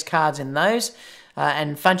Express cards in those,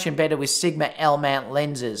 and function better with Sigma L-mount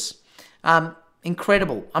lenses.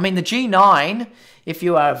 Incredible. I mean, the G9, if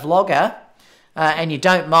you are a vlogger and you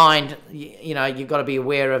don't mind, you know, you've got to be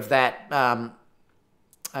aware of that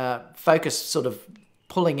focus sort of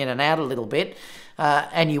pulling in and out a little bit,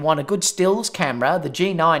 and you want a good stills camera, the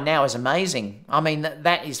G9 now is amazing. I mean,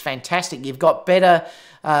 that is fantastic. You've got better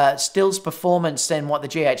stills performance than what the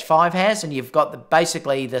GH5 has, and you've got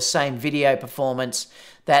basically the same video performance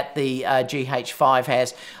that the GH5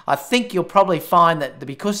 has. I think you'll probably find that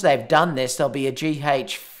because they've done this, there'll be a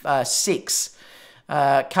GH6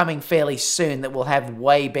 coming fairly soon that will have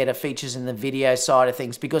way better features in the video side of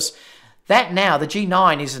things, because that now, the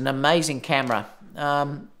G9 is an amazing camera.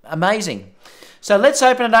 Amazing. So let's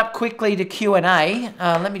open it up quickly to Q&A.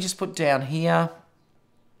 Let me just put down here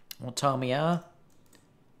what time we are.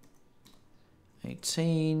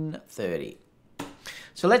 18:30.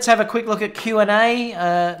 So let's have a quick look at Q&A.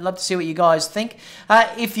 Love to see what you guys think.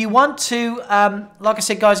 If you want to, like I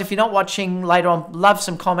said, guys, if you're not watching later on, love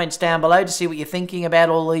some comments down below to see what you're thinking about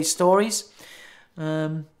all these stories.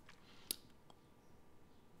 I'm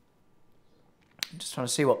just trying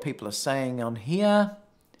to see what people are saying on here.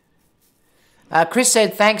 Chris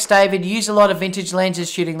said, thanks, David. Use a lot of vintage lenses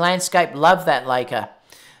shooting landscape. Love that Leica.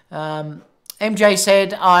 MJ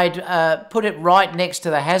said, I'd put it right next to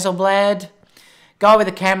the Hasselblad. Guy with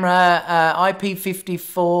the camera,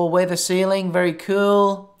 IP54 weather sealing. Very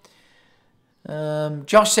cool.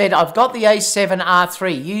 Josh said, I've got the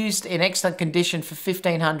A7R3 used in excellent condition for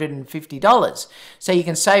 $1,550. So you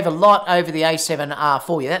can save a lot over the A7R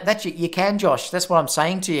for you. You can, Josh. That's what I'm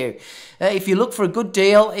saying to you. If you look for a good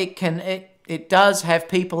deal, it does have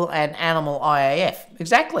people and animal IAF.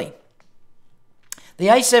 Exactly. The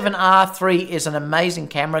A7R3 is an amazing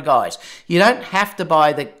camera, guys. You don't have to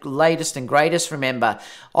buy the latest and greatest, remember.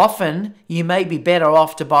 Often, you may be better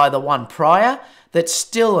off to buy the one prior that's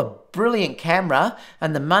still a brilliant camera,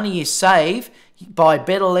 and the money you save, buy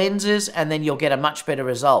better lenses, and then you'll get a much better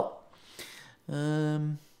result.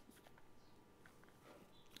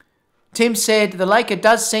 Tim said, the Leica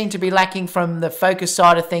does seem to be lacking from the focus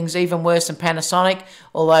side of things, even worse than Panasonic,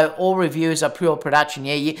 although all reviews are pure production.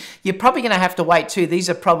 Yeah, you're probably going to have to wait too. These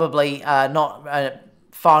are probably not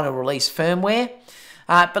final release firmware.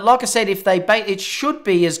 But like I said, it should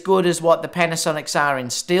be as good as what the Panasonics are in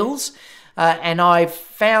stills. And I've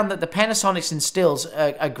found that the Panasonics in stills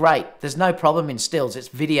are great. There's no problem in stills. It's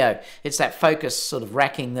video. It's that focus sort of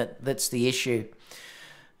racking that's the issue.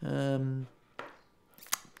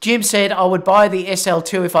 Jim said, I would buy the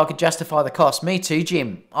SL2 if I could justify the cost. Me too,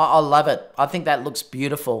 Jim. I love it. I think that looks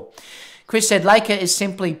beautiful. Chris said, Leica is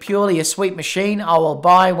simply purely a sweet machine. I will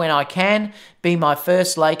buy when I can. Be my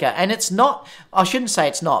first Leica. And it's not, I shouldn't say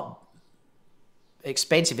it's not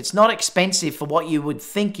expensive. It's not expensive for what you would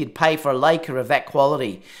think you'd pay for a Leica of that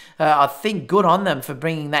quality. I think good on them for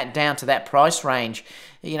bringing that down to that price range.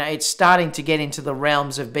 You know, it's starting to get into the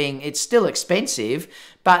realms of being, it's still expensive,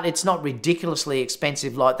 but it's not ridiculously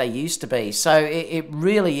expensive like they used to be. So it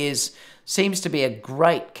really seems to be a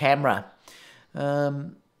great camera.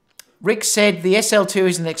 Rick said the SL2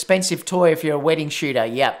 is an expensive toy if you're a wedding shooter.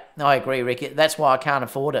 Yep, I agree, Rick. That's why I can't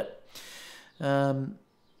afford it.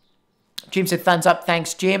 Jim said, thumbs up.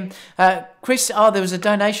 Thanks, Jim. Chris, there was a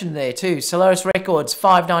donation there too. Solaris Records,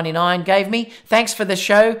 $5.99 gave me. Thanks for the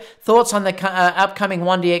show. Thoughts on the upcoming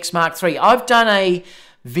 1DX Mark III? I've done a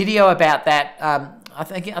video about that. I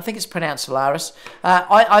think it's pronounced Solaris.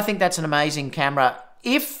 I think that's an amazing camera.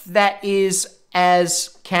 If that is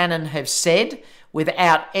as Canon have said,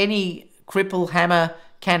 without any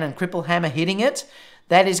Canon cripple hammer hitting it,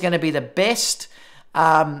 that is going to be the best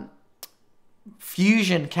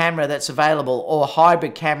fusion camera that's available, or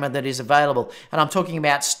hybrid camera that is available. And I'm talking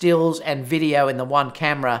about stills and video in the one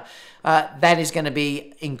camera. That is going to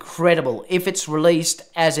be incredible if it's released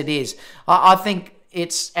as it is. I think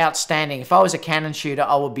it's outstanding. If I was a Canon shooter,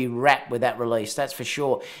 I would be wrapped with that release, that's for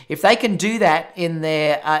sure. If they can do that in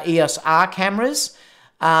their EOS R cameras,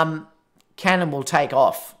 Canon will take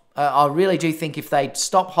off. I really do think if they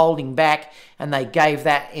stop holding back and they gave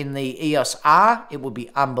that in the EOS R, it would be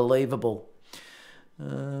unbelievable.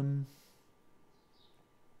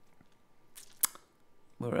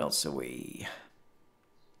 Where else are we?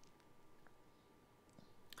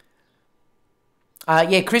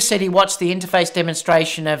 Yeah, Chris said he watched the interface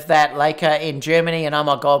demonstration of that Leica in Germany, and oh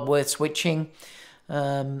my God, worth switching.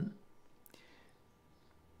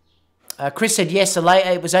 Chris said, yes,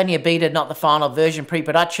 it was only a beta, not the final version,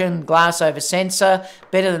 pre-production, glass over sensor,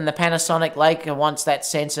 better than the Panasonic Leica once that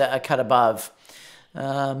sensor a cut above.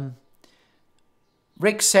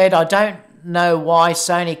 Rick said, I don't know why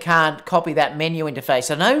Sony can't copy that menu interface.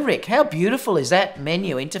 I know, Rick, how beautiful is that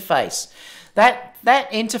menu interface? That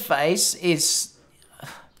interface is,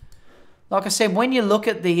 like I said, when you look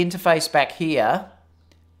at the interface back here,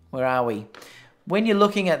 where are we? When you're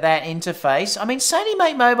looking at that interface, I mean, Sony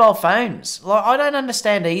make mobile phones. Like, I don't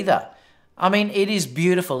understand either. I mean, it is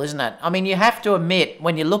beautiful, isn't it? I mean, you have to admit,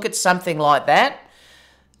 when you look at something like that,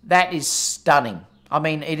 that is stunning. I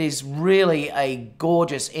mean, it is really a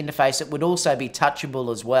gorgeous interface. It would also be touchable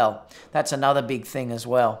as well. That's another big thing as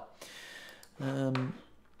well.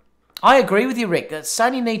 I agree with you, Rick.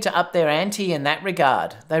 Sony need to up their ante in that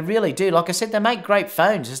regard. They really do. Like I said, they make great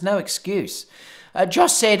phones. There's no excuse.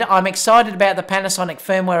 Josh said, I'm excited about the Panasonic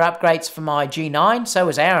firmware upgrades for my G9. So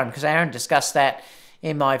was Aaron, because Aaron discussed that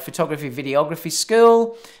in my photography videography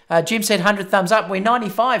school. Jim said, 100 thumbs up. We're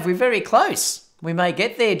 95. We're very close. We may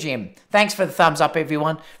get there, Jim. Thanks for the thumbs up,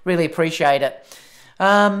 everyone. Really appreciate it.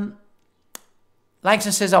 Langston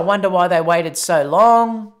says, I wonder why they waited so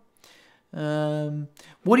long.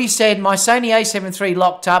 Woody said, my Sony A7 III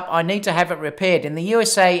locked up. I need to have it repaired. In the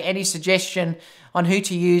USA, any suggestion on who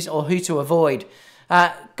to use or who to avoid?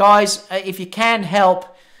 Guys, if you can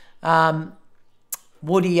help,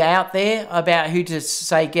 Woody out there about who to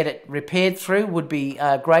say get it repaired through, would be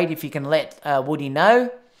great if you can let Woody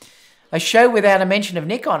know. A show without a mention of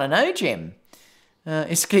Nick on, I know, Jim.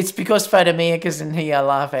 It's because Photomia's in here, I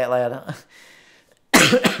laugh out loud.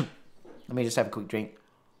 Let me just have a quick drink.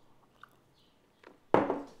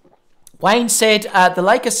 Wayne said the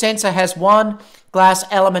Leica sensor has one glass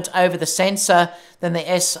element over the sensor than the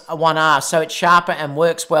S1R, so it's sharper and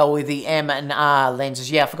works well with the M and R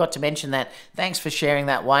lenses. Yeah, I forgot to mention that. Thanks for sharing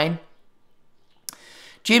that, Wayne.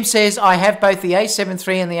 Jim says, I have both the A7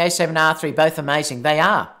 III and the A7R III, both amazing. They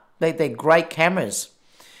are. They're great cameras.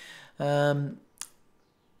 M1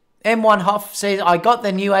 Hoff says, I got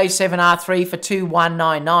the new A7R III for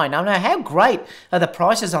 $2,199. I know, how great are the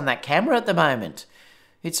prices on that camera at the moment?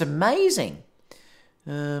 It's amazing.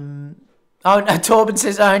 Oh, no, Torben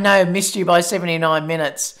says, oh no, missed you by 79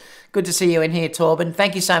 minutes. Good to see you in here, Torben.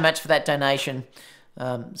 Thank you so much for that donation,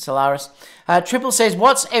 Solaris. Triple says,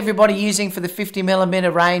 what's everybody using for the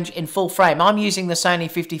 50mm range in full frame? I'm using the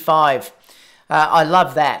Sony 55. I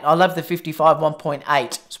love that. I love the 55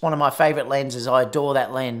 1.8. It's one of my favourite lenses. I adore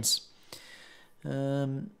that lens.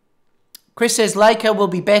 Chris says, Leica will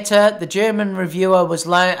be better. The German reviewer was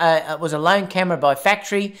a lone camera by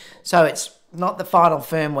factory, so it's not the final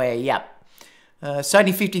firmware. Yep.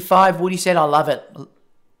 Sony 55, Woody said, I love it.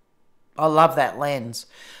 I love that lens.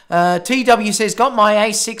 TW says, got my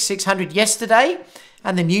A6 600 yesterday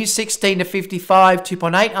and the new 16 to 55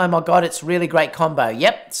 2.8. Oh my God, it's really great combo.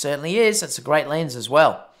 Yep, it certainly is. It's a great lens as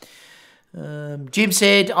well. Jim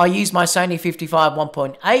said, I use my Sony 55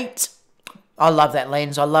 1.8. I love that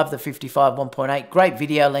lens. I love the 55 1.8. Great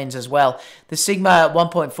video lens as well. The Sigma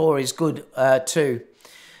 1.4 is good too.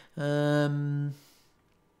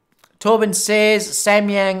 Torben says,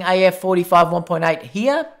 Samyang AF 45 1.8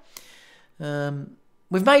 here.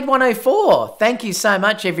 We've made 104. Thank you so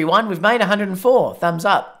much, everyone. We've made 104. Thumbs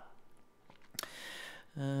up.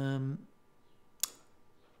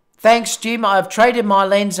 Thanks, Jim. I've traded my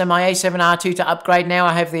lens and my A7R2 to upgrade. Now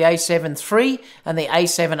I have the A7 III and the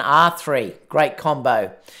A7R III. Great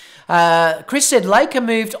combo. Chris said, Leica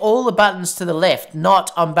moved all the buttons to the left,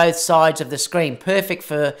 not on both sides of the screen. Perfect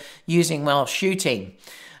for using while shooting.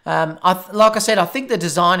 Like I said, I think the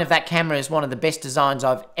design of that camera is one of the best designs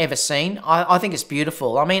I've ever seen. I think it's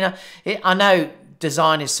beautiful. I mean, I know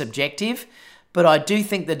design is subjective, but I do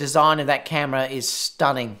think the design of that camera is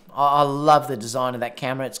stunning. I love the design of that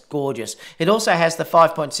camera. It's gorgeous. It also has the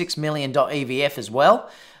 5.6 million EVF as well.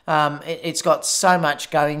 It's got so much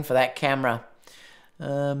going for that camera.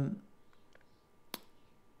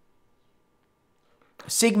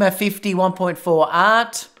 Sigma 50 1.4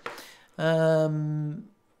 Art.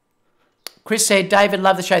 Chris said, David,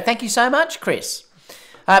 love the show. Thank you so much, Chris.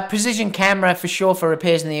 Precision camera for sure for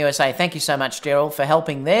repairs in the USA. Thank you so much, Gerald, for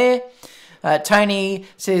helping there. Tony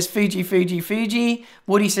says, Fuji, Fuji, Fuji.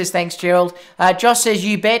 Woody says, thanks, Gerald. Josh says,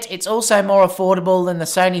 you bet. It's also more affordable than the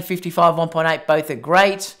Sony 55 1.8. Both are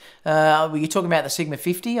great. Were you talking about the Sigma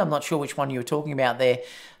 50? I'm not sure which one you were talking about there.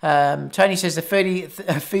 Tony says, the Fuji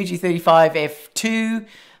 35 F2.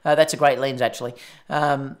 That's a great lens, actually.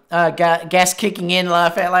 Gas kicking in,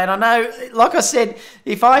 laugh out loud. I know, like I said,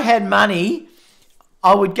 if I had money,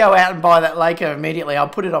 I would go out and buy that Leica immediately. I'll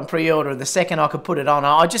put it on pre-order the second I could put it on.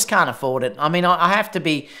 I just can't afford it. I mean, I have to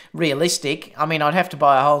be realistic. I mean, I'd have to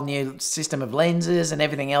buy a whole new system of lenses and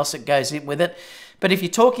everything else that goes in with it. But if you're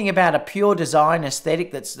talking about a pure design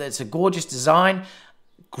aesthetic, that's a gorgeous design,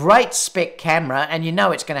 great spec camera, and you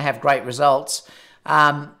know it's going to have great results,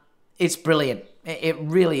 it's brilliant. It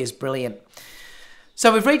really is brilliant.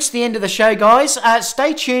 So we've reached the end of the show, guys.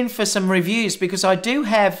 Stay tuned for some reviews because I do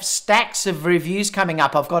have stacks of reviews coming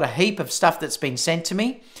up. I've got a heap of stuff that's been sent to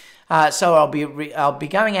me. So I'll be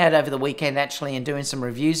going out over the weekend actually and doing some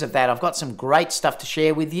reviews of that. I've got some great stuff to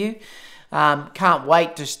share with you. Can't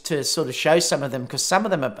wait just to sort of show some of them because some of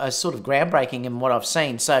them are sort of groundbreaking in what I've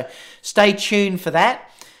seen. So stay tuned for that.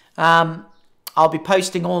 I'll be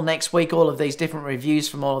posting all next week, all of these different reviews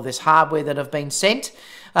from all of this hardware that have been sent.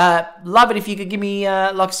 Love it if you could give me,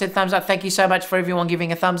 like I said, thumbs up. Thank you so much for everyone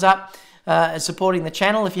giving a thumbs up and supporting the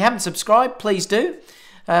channel. If you haven't subscribed, please do.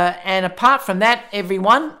 And apart from that,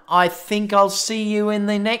 everyone, I think I'll see you in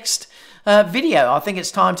the next video. I think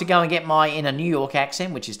it's time to go and get my, in a New York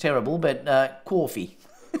accent, which is terrible, but coffee.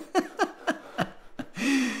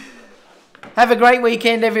 Have a great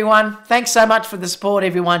weekend, everyone. Thanks so much for the support,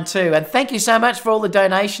 everyone, too. And thank you so much for all the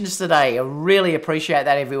donations today. I really appreciate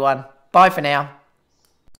that, everyone. Bye for now.